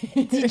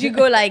agreed. Did you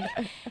go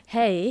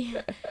hey,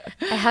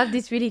 I have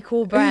this really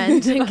cool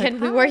brand,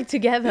 can we work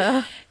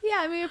together? Yeah,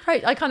 I mean,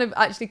 I kind of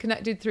actually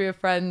connected through a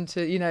friend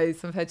to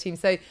some of her team.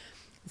 So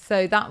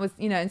that was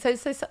and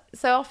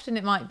so often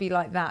it might be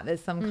like that.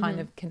 There's some kind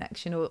of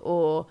connection,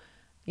 or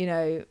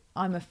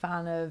I'm a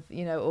fan of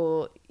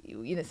or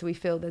so we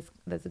feel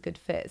there's a good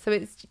fit. So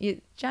it's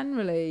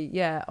generally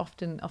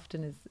often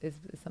is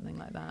something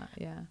like that.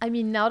 Yeah. I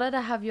mean, now that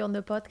I have you on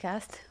the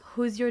podcast,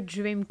 who's your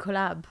dream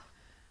collab?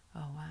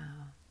 Oh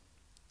wow.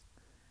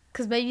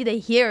 Because maybe they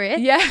hear it.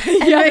 Yeah.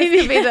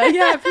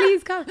 Yeah,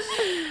 please come.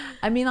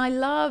 I mean, I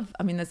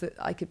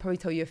could probably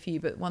tell you a few,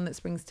 but one that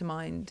springs to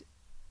mind,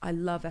 I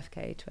love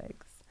FKA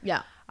Twigs.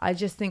 Yeah. I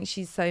just think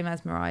she's so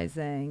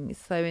mesmerizing,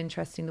 so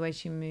interesting the way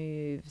she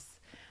moves,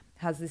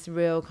 has this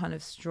real kind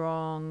of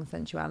strong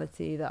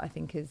sensuality that I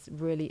think is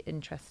really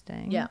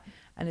interesting. Yeah.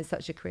 And is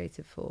such a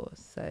creative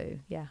force. So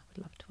yeah,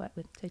 would love to work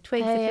with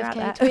Twigs if you're out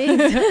there.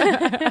 Twigs.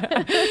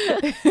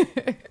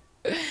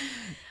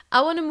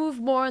 I want to move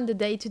more on the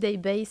day-to-day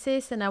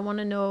basis, and I want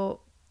to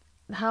know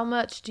how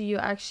much do you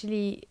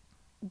actually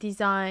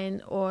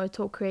design or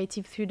talk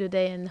creative through the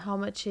day, and how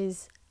much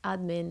is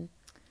admin?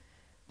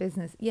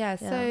 Business. Yeah.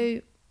 So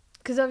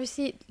because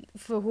obviously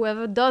for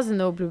whoever doesn't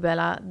know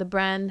Bluebella, the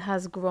brand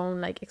has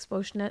grown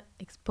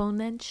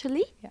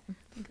exponentially.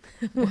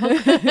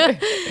 Yeah.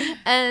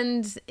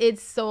 And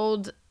it's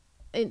sold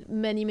in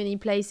many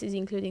places,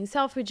 including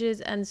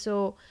Selfridges. And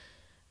so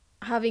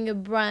having a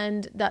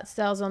brand that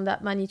sells on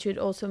that magnitude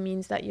also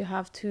means that you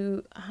have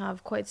to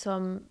have quite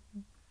some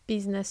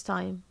business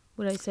time.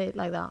 Would I say it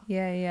like that?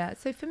 Yeah.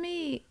 So for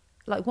me,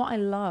 what I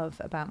love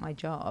about my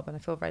job, and I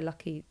feel very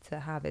lucky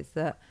to have, is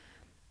that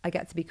I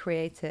get to be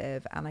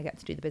creative and I get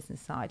to do the business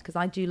side, because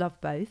I do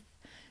love both.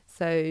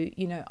 So,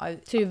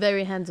 So you're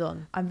very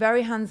hands-on. I'm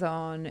very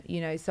hands-on,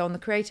 so on the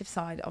creative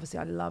side, obviously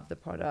I love the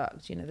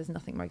product. There's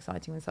nothing more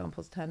exciting when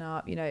samples turn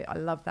up. I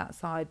love that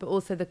side, but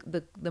also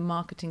the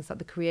marketing side,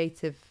 the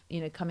creative,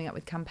 coming up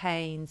with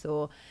campaigns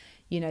or,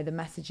 the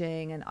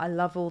messaging, and I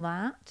love all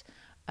that.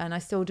 And I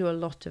still do a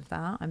lot of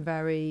that. I'm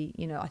very,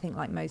 I think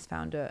like most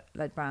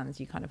founder-led brands,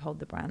 you kind of hold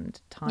the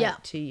brand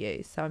tight to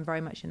you. So I'm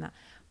very much in that.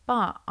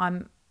 But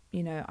I'm,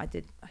 I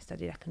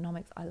studied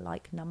economics. I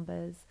like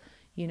numbers.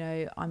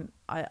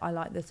 I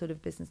like the sort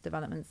of business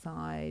development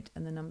side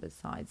and the numbers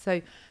side.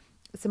 So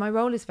my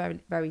role is very,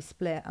 very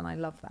split, and I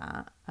love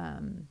that.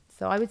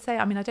 So I would say,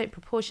 I don't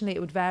proportionally, it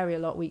would vary a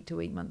lot week to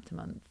week, month to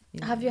month.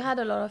 Have you had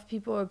a lot of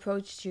people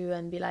approach you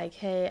and be like,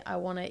 hey, I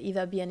want to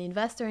either be an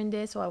investor in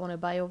this, or I want to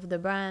buy over the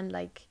brand?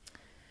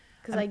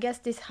 Because I guess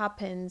this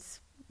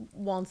happens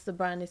once the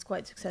brand is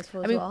quite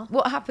successful as well.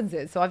 What happens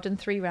is, so I've done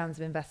 3 rounds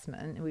of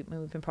investment, and we've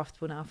been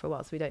profitable now for a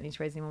while, so we don't need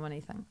to raise any more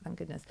money, thank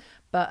goodness.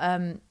 But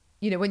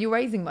when you're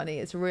raising money,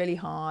 it's really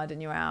hard,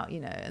 and you're out,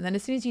 and then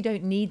as soon as you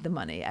don't need the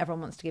money, everyone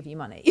wants to give you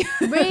money.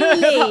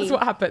 Really? That's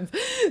what happens.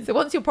 So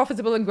once you're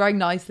profitable and growing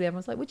nicely,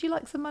 everyone's like, would you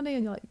like some money?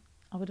 And you're like,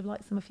 I would have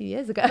liked some a few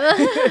years ago.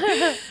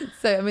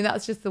 So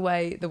that's just the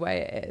way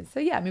it is. So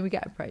yeah, we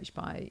get approached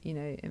by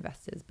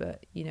investors,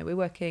 but we're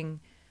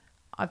working.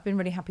 I've been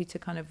really happy to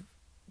kind of,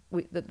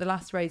 the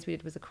last raise we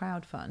did was a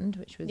crowd fund,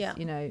 which was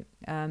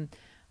and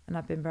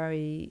I've been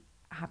very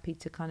happy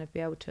to kind of be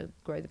able to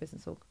grow the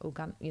business or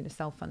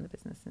self-fund the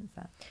business since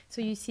then.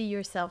 So you see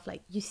yourself,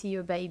 you see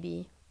your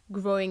baby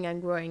growing and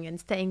growing and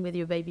staying with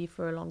your baby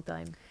for a long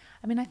time.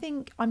 I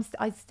think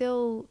I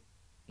still,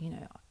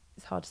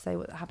 it's hard to say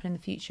what will happen in the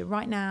future.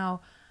 Right now,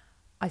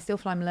 I still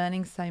feel I'm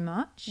learning so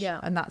much,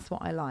 and that's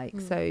what I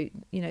like. So,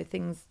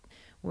 things,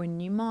 we're in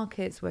new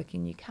markets,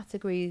 working new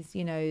categories,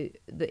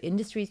 the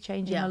industry's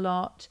changing a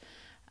lot.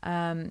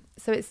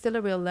 So it's still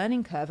a real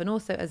learning curve. And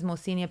also as more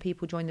senior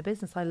people join the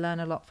business, I learn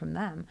a lot from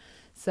them.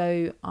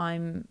 So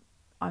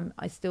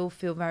I still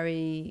feel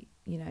very,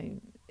 you know,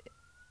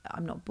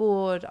 I'm not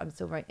bored. I'm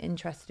still very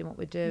interested in what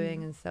we're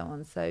doing and so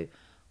on. So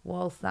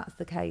whilst that's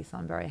the case,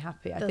 I'm very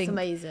happy. I think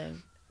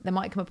amazing. There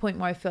might come a point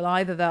where I feel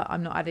either that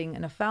I'm not adding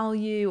enough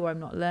value or I'm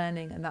not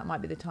learning, and that might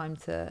be the time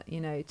to,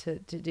 you know, to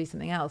do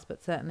something else.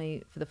 But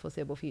certainly for the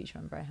foreseeable future,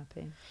 I'm very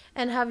happy.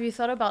 And have you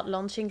thought about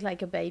launching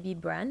like a baby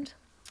brand?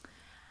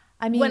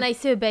 I mean, when I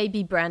say a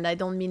baby brand, I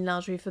don't mean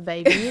lingerie for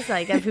babies.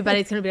 Like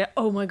everybody's gonna be like,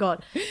 "Oh my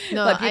god!"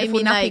 No, like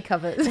beautiful I mean nappy like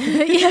covers. that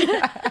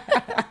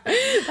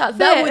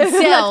would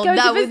sell.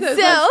 That would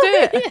sell.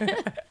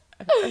 It.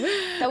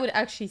 That would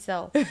actually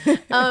sell.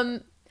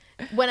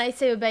 When I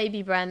say a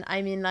baby brand,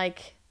 I mean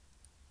like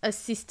a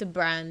sister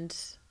brand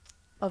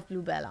of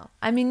Bluebella.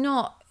 I mean,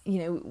 not, you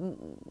know,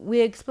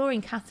 we're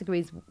exploring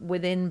categories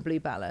within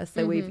Bluebella.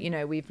 So we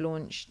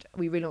relaunched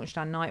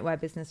our nightwear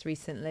business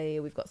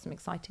recently. We've got some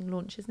exciting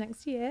launches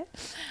next year.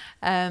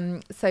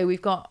 So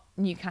we've got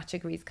new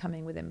categories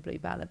coming within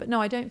Bluebella. But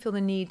no, I don't feel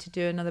the need to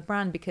do another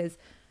brand, because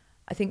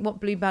I think what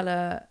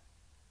Bluebella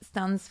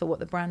stands for, what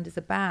the brand is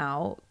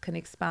about, can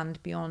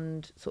expand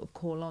beyond sort of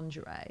core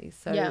lingerie.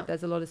 So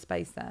there's a lot of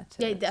space there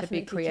to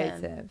be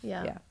creative.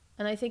 Yeah.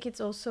 And I think it's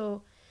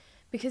also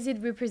because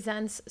it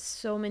represents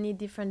so many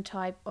different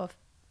type of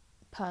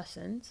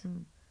persons.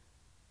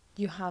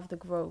 You have the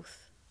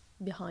growth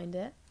behind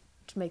it,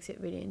 which makes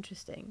it really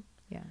interesting.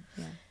 Yeah.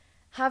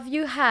 Have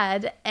you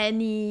had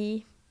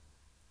any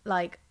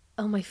like,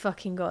 oh my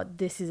fucking god,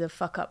 this is a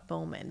fuck up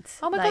moment?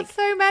 Oh my like, god,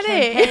 so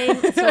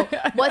many. So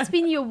what's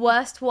been your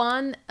worst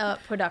one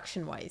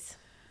production wise?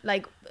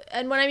 Like,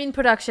 and when I mean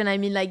production, I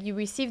mean like you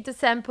receive the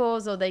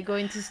samples or they go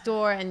into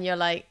store and you're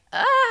like,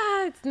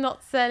 it's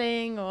not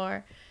selling.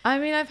 Or I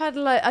mean, I've had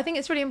I think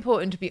it's really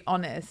important to be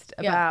honest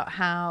about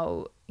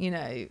how, you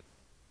know,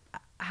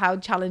 how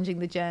challenging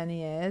the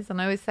journey is.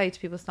 And I always say to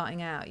people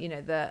starting out, you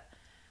know, that,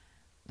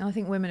 and I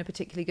think women are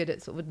particularly good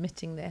at sort of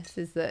admitting this,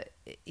 is that,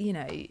 you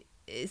know,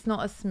 it's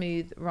not a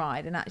smooth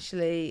ride. And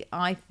actually,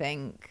 I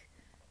think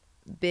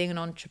being an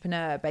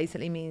entrepreneur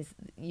basically means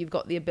you've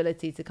got the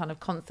ability to kind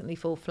of constantly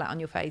fall flat on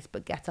your face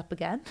but get up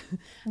again.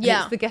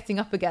 It's the getting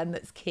up again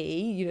that's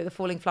key. You know, the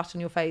falling flat on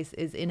your face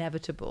is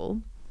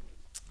inevitable.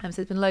 So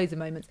there's been loads of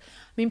moments.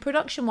 I mean,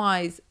 production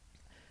wise,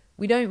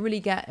 we don't really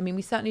get, I mean,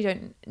 we certainly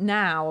don't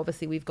now.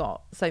 Obviously we've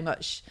got so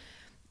much,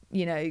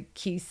 you know,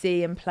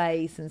 QC in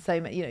place, and so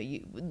much,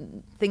 you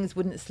know, things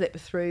wouldn't slip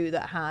through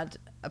that had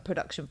a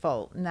production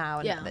fault now,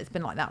 and it's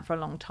been like that for a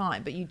long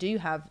time. But you do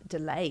have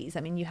delays. I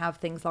mean, you have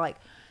things like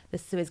the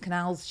Suez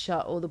Canal's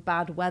shut, or the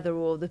bad weather,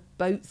 or the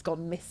boat's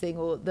gone missing,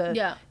 or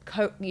the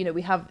you know,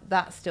 we have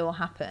that still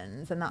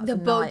happens, and that's the a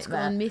boat's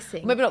nightmare. Gone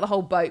missing. Maybe not the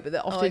whole boat, but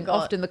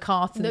often the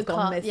carton's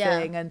gone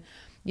missing, and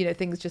you know,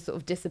 things just sort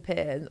of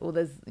disappear, or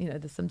there's, you know,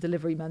 there's some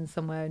delivery man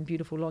somewhere in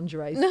beautiful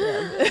lingerie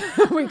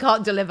we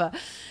can't deliver.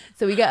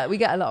 So we get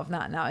a lot of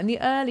that now. In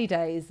the early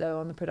days though,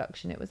 on the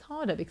production, it was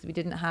harder because we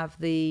didn't have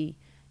the,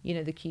 you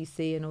know, the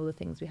QC and all the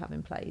things we have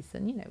in place.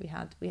 And, you know,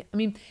 I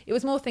mean, it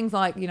was more things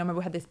like, you know, I remember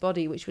we had this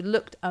body which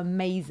looked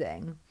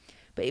amazing,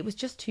 but it was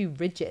just too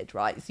rigid,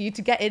 right? So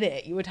to get in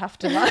it, you would have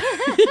to like,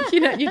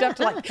 you know, you'd have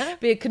to like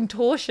be a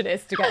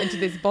contortionist to get into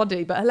this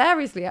body. But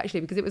hilariously,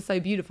 actually, because it was so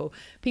beautiful,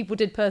 people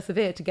did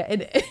persevere to get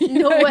in it.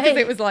 No way. Because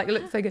it was like, it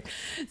looked so good.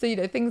 So, you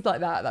know, things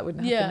like that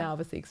wouldn't happen now,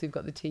 obviously, because we've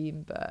got the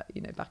team. But,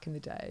 you know, back in the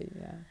day,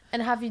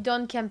 And have you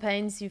done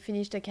campaigns? You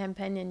finished a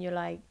campaign and you're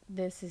like,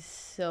 this is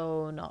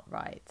so not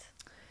right.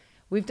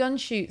 We've done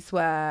shoots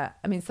where,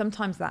 I mean,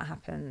 sometimes that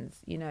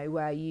happens, you know,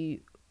 where you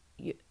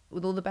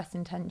with all the best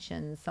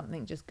intentions,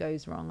 something just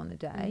goes wrong on the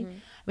day.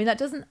 I mean, that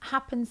doesn't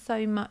happen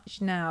so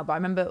much now, but I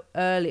remember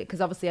earlier, because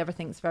obviously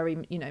everything's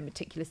very, you know,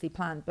 meticulously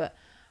planned. But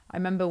I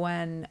remember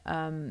when,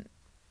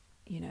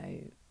 you know,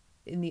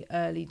 in the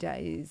early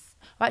days,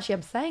 well, actually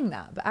I'm saying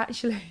that, but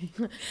actually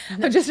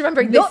I'm just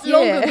remembering this year.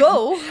 Not long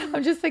ago.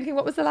 I'm just thinking,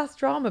 what was the last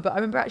drama? But I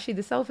remember actually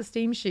the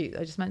self-esteem shoot,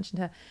 I just mentioned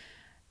her.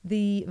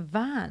 The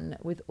van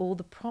with all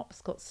the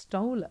props got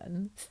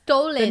stolen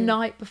the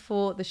night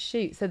before the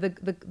shoot. So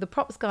the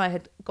props guy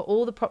had got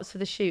all the props for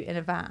the shoot in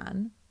a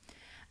van,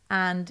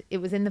 and it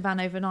was in the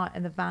van overnight,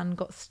 and the van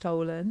got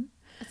stolen.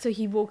 So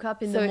he woke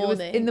up in the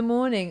morning. In the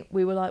morning,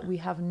 we were like, we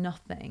have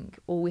nothing.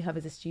 All we have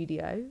is a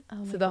studio.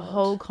 So the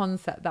whole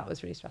concept, that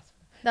was really stressful.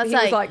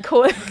 That's like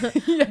calling,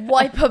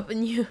 wipe up a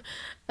new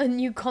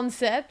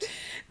concept.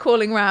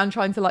 Calling around,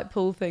 trying to like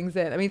pull things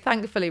in. I mean,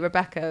 thankfully,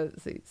 Rebecca,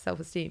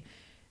 self-esteem,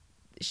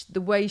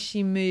 the way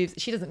she moves,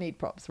 she doesn't need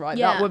props, right?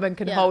 That woman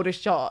can hold a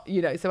shot,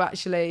 you know. So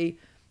actually,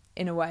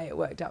 in a way, it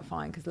worked out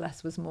fine, because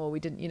less was more. We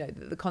didn't, you know,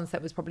 the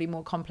concept was probably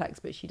more complex,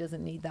 but she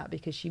doesn't need that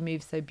because she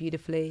moves so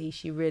beautifully.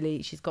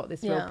 She's got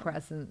this real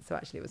presence. So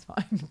actually, it was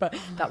fine, but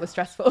that was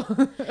stressful.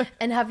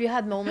 And have you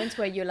had moments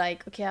where you're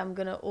like, okay, I'm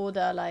gonna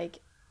order like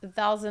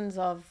thousands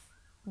of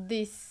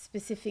this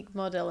specific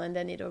model, and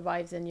then it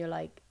arrives, and you're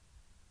like,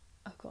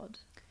 oh god.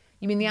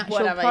 You mean the actual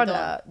what have I done?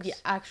 product? The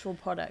actual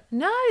product.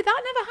 No,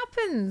 that never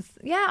happens.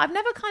 Yeah, I've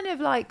never kind of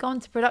like gone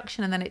to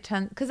production and then it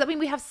turns, because I mean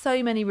we have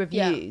so many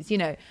reviews, you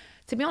know.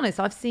 To be honest,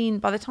 I've seen,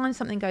 by the time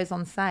something goes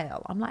on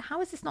sale, I'm like, how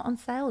is this not on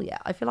sale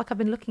yet? I feel like I've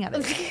been looking at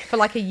it for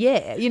like a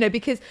year, you know,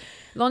 because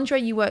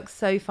lingerie, you work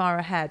so far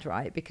ahead,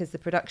 right? Because the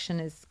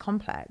production is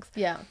complex.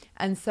 Yeah.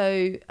 And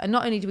so, and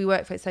not only do we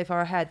work for it so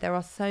far ahead, there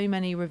are so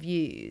many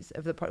reviews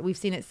of the product. We've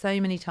seen it so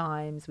many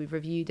times. We've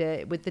reviewed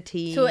it with the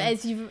team. So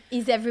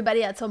is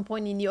everybody at some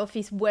point in the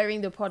office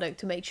wearing the product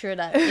to make sure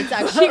that it's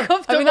actually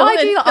comfortable?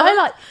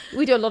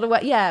 We do a lot of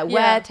work.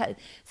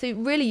 So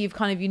really you've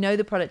kind of, you know,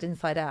 the product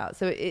inside out.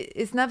 So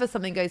it's never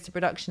something goes to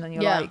production and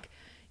you're like,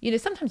 you know,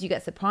 sometimes you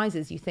get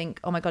surprises. You think,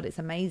 oh my God, it's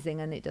amazing,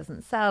 and it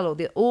doesn't sell,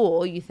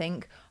 or you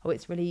think, oh,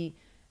 it's really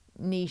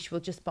niche, we'll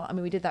just buy. I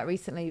mean, we did that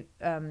recently.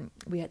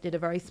 We did a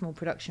very small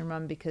production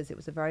run because it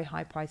was a very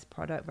high priced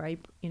product, very,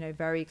 you know,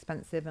 very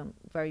expensive and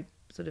very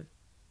sort of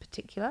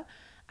particular,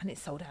 and it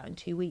sold out in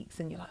 2 weeks,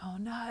 and you're like, oh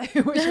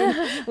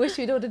no, wish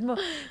we'd ordered more.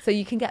 So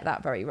you can get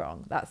that very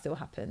wrong. That still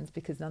happens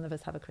because none of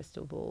us have a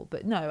crystal ball.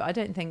 But no, I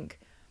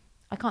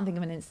can't think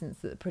of an instance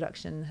that the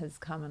production has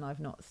come and I've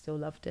not still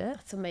loved it.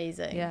 That's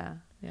amazing. Yeah.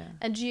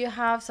 And do you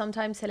have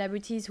sometimes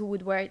celebrities who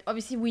would wear it?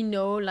 Obviously, we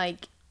know,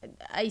 like,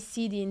 I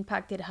see the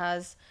impact it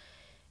has.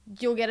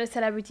 You'll get a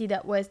celebrity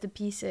that wears the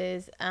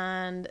pieces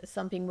and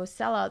something will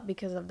sell out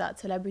because of that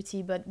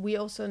celebrity. But we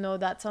also know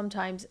that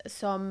sometimes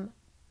some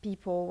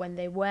people, when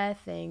they wear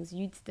things,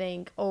 you'd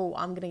think, oh,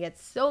 I'm going to get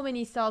so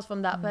many sales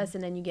from that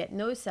person, and you get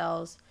no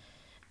sales.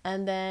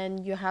 And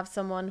then you have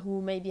someone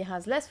who maybe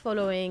has less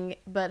following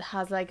but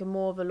has like a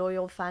more of a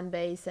loyal fan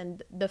base,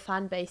 and the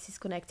fan base is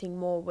connecting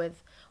more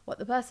with what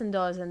the person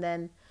does, and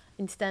then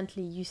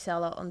instantly you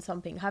sell out on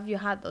something. Have you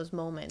had those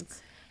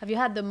moments? Have you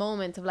had the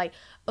moment of like,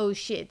 oh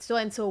shit, so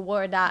and so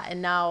wore that and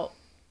now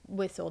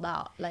we're sold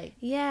out? Like,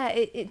 yeah,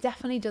 it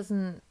definitely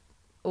doesn't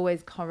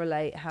always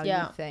correlate how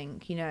you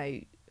think. You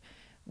know,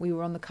 we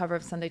were on the cover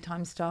of Sunday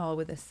Times Style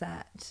with a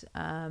set,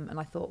 and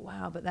I thought,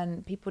 wow, but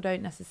then people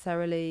don't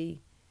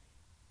necessarily,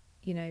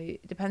 you know,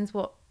 it depends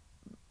what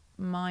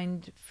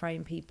mind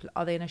frame people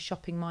are. They in a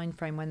shopping mind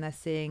frame when they're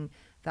seeing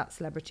that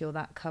celebrity or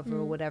that cover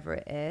or whatever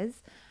it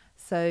is?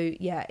 So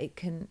yeah, it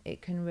can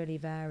really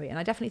vary. And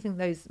I definitely think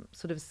those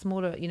sort of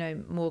smaller, you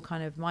know, more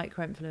kind of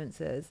micro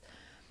influencers,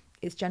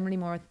 it's generally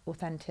more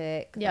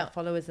authentic. Their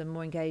followers are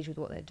more engaged with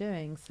what they're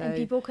doing. So, and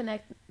people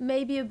connect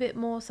maybe a bit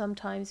more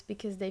sometimes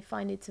because they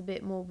find it's a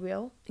bit more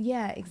real.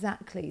 Yeah,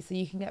 exactly. So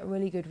you can get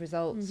really good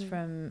results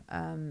from,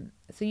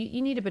 so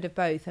you need a bit of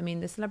both. I mean,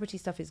 the celebrity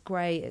stuff is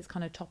great. It's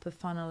kind of top of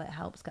funnel. It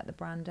helps get the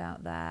brand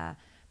out there.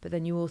 But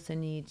then you also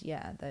need,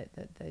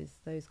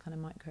 those kind of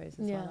micros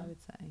as well, I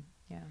would say.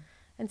 Yeah.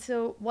 And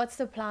so what's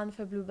the plan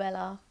for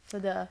Bluebella for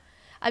the...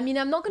 I mean,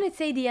 I'm not going to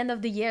say the end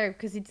of the year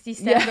because it's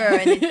December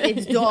and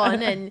it's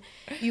done and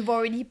you've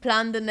already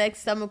planned the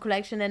next summer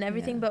collection and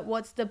everything. But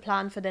what's the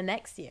plan for the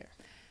next year?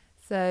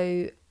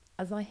 So,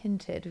 as I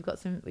hinted, we've got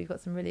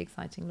some really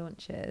exciting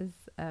launches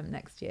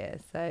next year.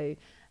 So,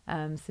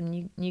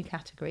 some new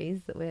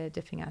categories that we're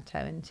dipping our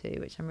toe into,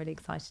 which I'm really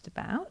excited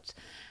about.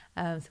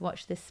 So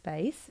watch this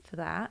space for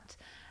that.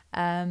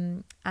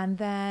 And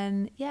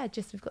then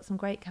we've got some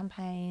great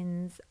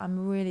campaigns.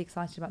 I'm really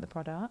excited about the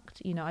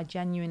product. You know, I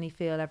genuinely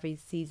feel every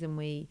season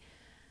we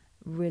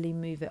really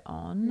move it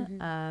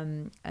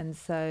on. And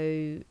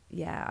so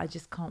I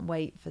just can't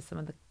wait for some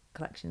of the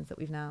collections that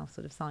we've now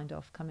sort of signed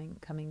off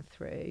coming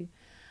through.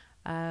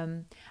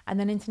 And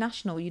then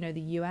international, you know,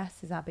 the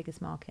US is our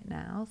biggest market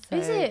now. So,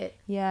 is it?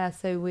 Yeah,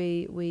 so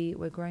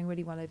we're growing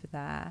really well over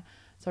there.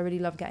 So I really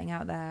love getting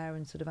out there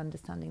and sort of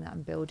understanding that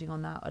and building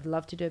on that. I'd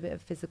love to do a bit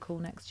of physical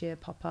next year,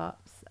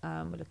 pop-ups.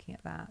 We're looking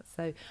at that.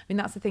 So, I mean,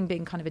 that's the thing,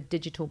 being kind of a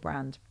digital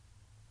brand.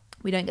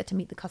 We don't get to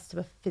meet the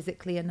customer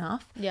physically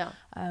enough. Yeah.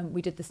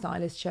 We did the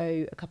stylist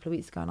show a couple of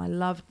weeks ago and I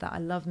loved that. I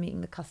love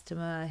meeting the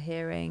customer,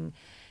 hearing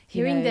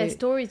their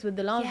stories with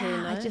the lingerie.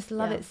 Yeah, I just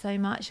love it so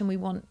much, and we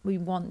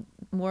want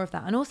more of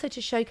that. And also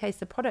to showcase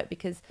the product,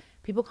 because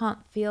people can't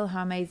feel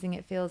how amazing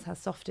it feels, how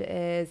soft it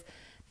is.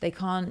 They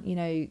can't, you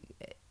know,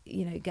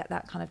 get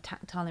that kind of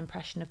tactile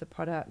impression of the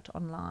product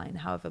online,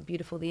 however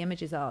beautiful the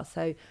images are.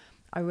 So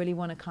I really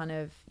want to kind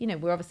of, you know,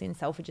 we're obviously in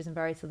Selfridges and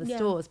various other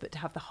stores, but to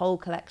have the whole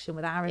collection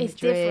with our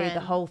imagery, the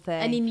whole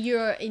thing. And in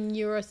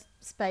your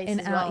space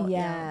as well.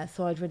 Yeah,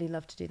 so I'd really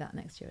love to do that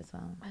next year as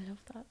well. I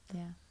love that.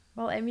 Yeah.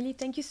 Well, Emily,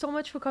 thank you so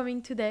much for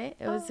coming today.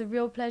 It was a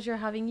real pleasure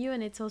having you.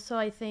 And it's also,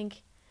 I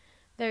think,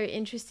 very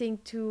interesting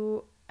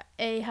to,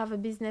 have a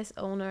business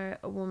owner,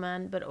 a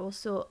woman, but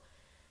also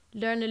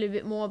learn a little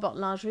bit more about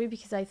lingerie,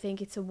 because I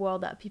think it's a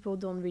world that people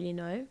don't really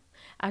know.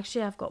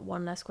 Actually, I've got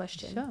one last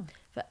question. Sure.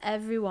 For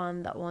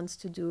everyone that wants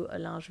to do a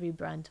lingerie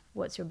brand,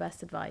 what's your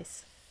best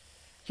advice?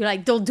 You're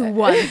like, don't do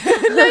one. No,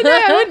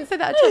 I wouldn't say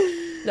that at all.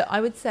 Look, I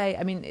would say,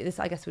 I mean, this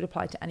I guess would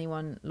apply to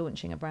anyone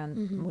launching a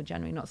brand more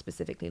generally, not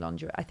specifically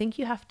lingerie. I think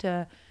you have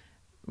to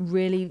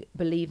really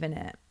believe in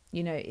it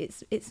you know,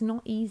 it's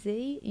not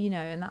easy, you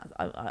know, and that's,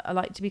 I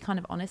like to be kind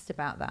of honest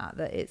about that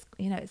it's,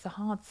 you know, it's a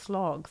hard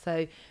slog.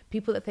 So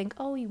people that think,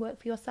 oh, you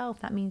work for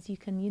yourself, that means you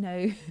can, you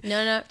know,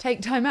 no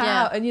take time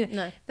yeah, out, and you know,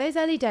 no. those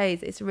early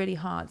days, it's really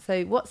hard.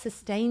 So what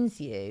sustains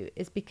you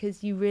is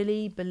because you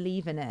really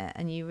believe in it,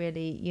 and you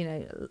really, you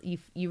know,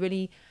 you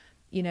really,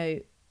 you know,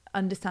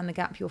 understand the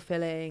gap you're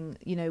filling,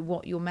 you know,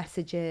 what your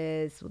message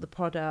is, or the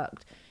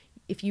product.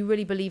 If you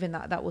really believe in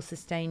that, that will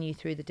sustain you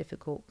through the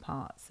difficult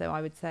parts. So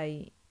I would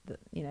say that,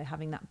 you know,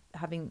 having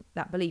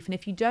that belief. And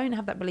if you don't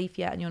have that belief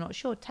yet and you're not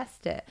sure,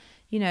 test it,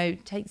 you know,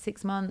 take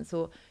 6 months,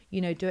 or,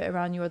 you know, do it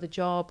around your other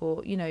job,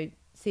 or, you know,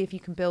 see if you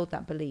can build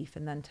that belief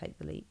and then take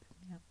the leap.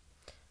 Yeah.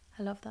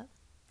 I love that.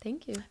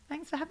 Thank you.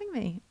 Thanks for having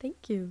me.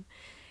 Thank you.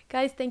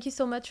 Guys, thank you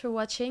so much for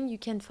watching. You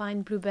can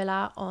find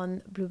Bluebella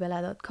on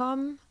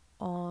bluebella.com,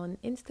 on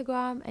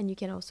Instagram, and you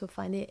can also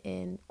find it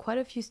in quite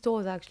a few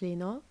stores actually,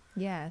 no?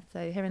 Yeah,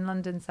 so here in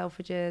London,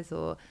 Selfridges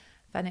or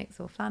Phoenix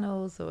or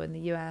Flannels, or in the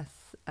US,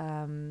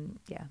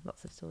 yeah,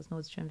 lots of stores,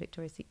 Nordstrom,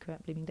 Victoria's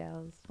Secret,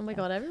 Bloomingdale's. Oh my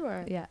God,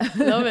 everywhere. Yeah.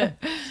 Love it.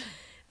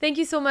 Thank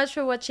you so much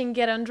for watching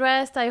Get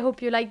Undressed. I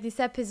hope you liked this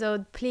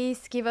episode.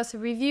 Please give us a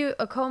review,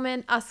 a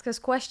comment, ask us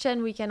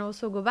question. We can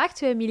also go back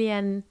to Emily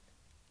and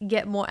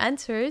get more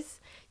answers.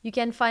 You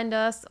can find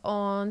us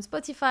on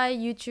Spotify,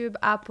 YouTube,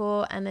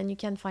 Apple, and then you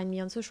can find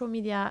me on social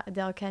media,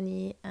 Adele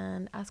Kani,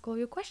 and ask all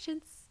your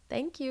questions.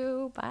 Thank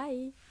you. Bye.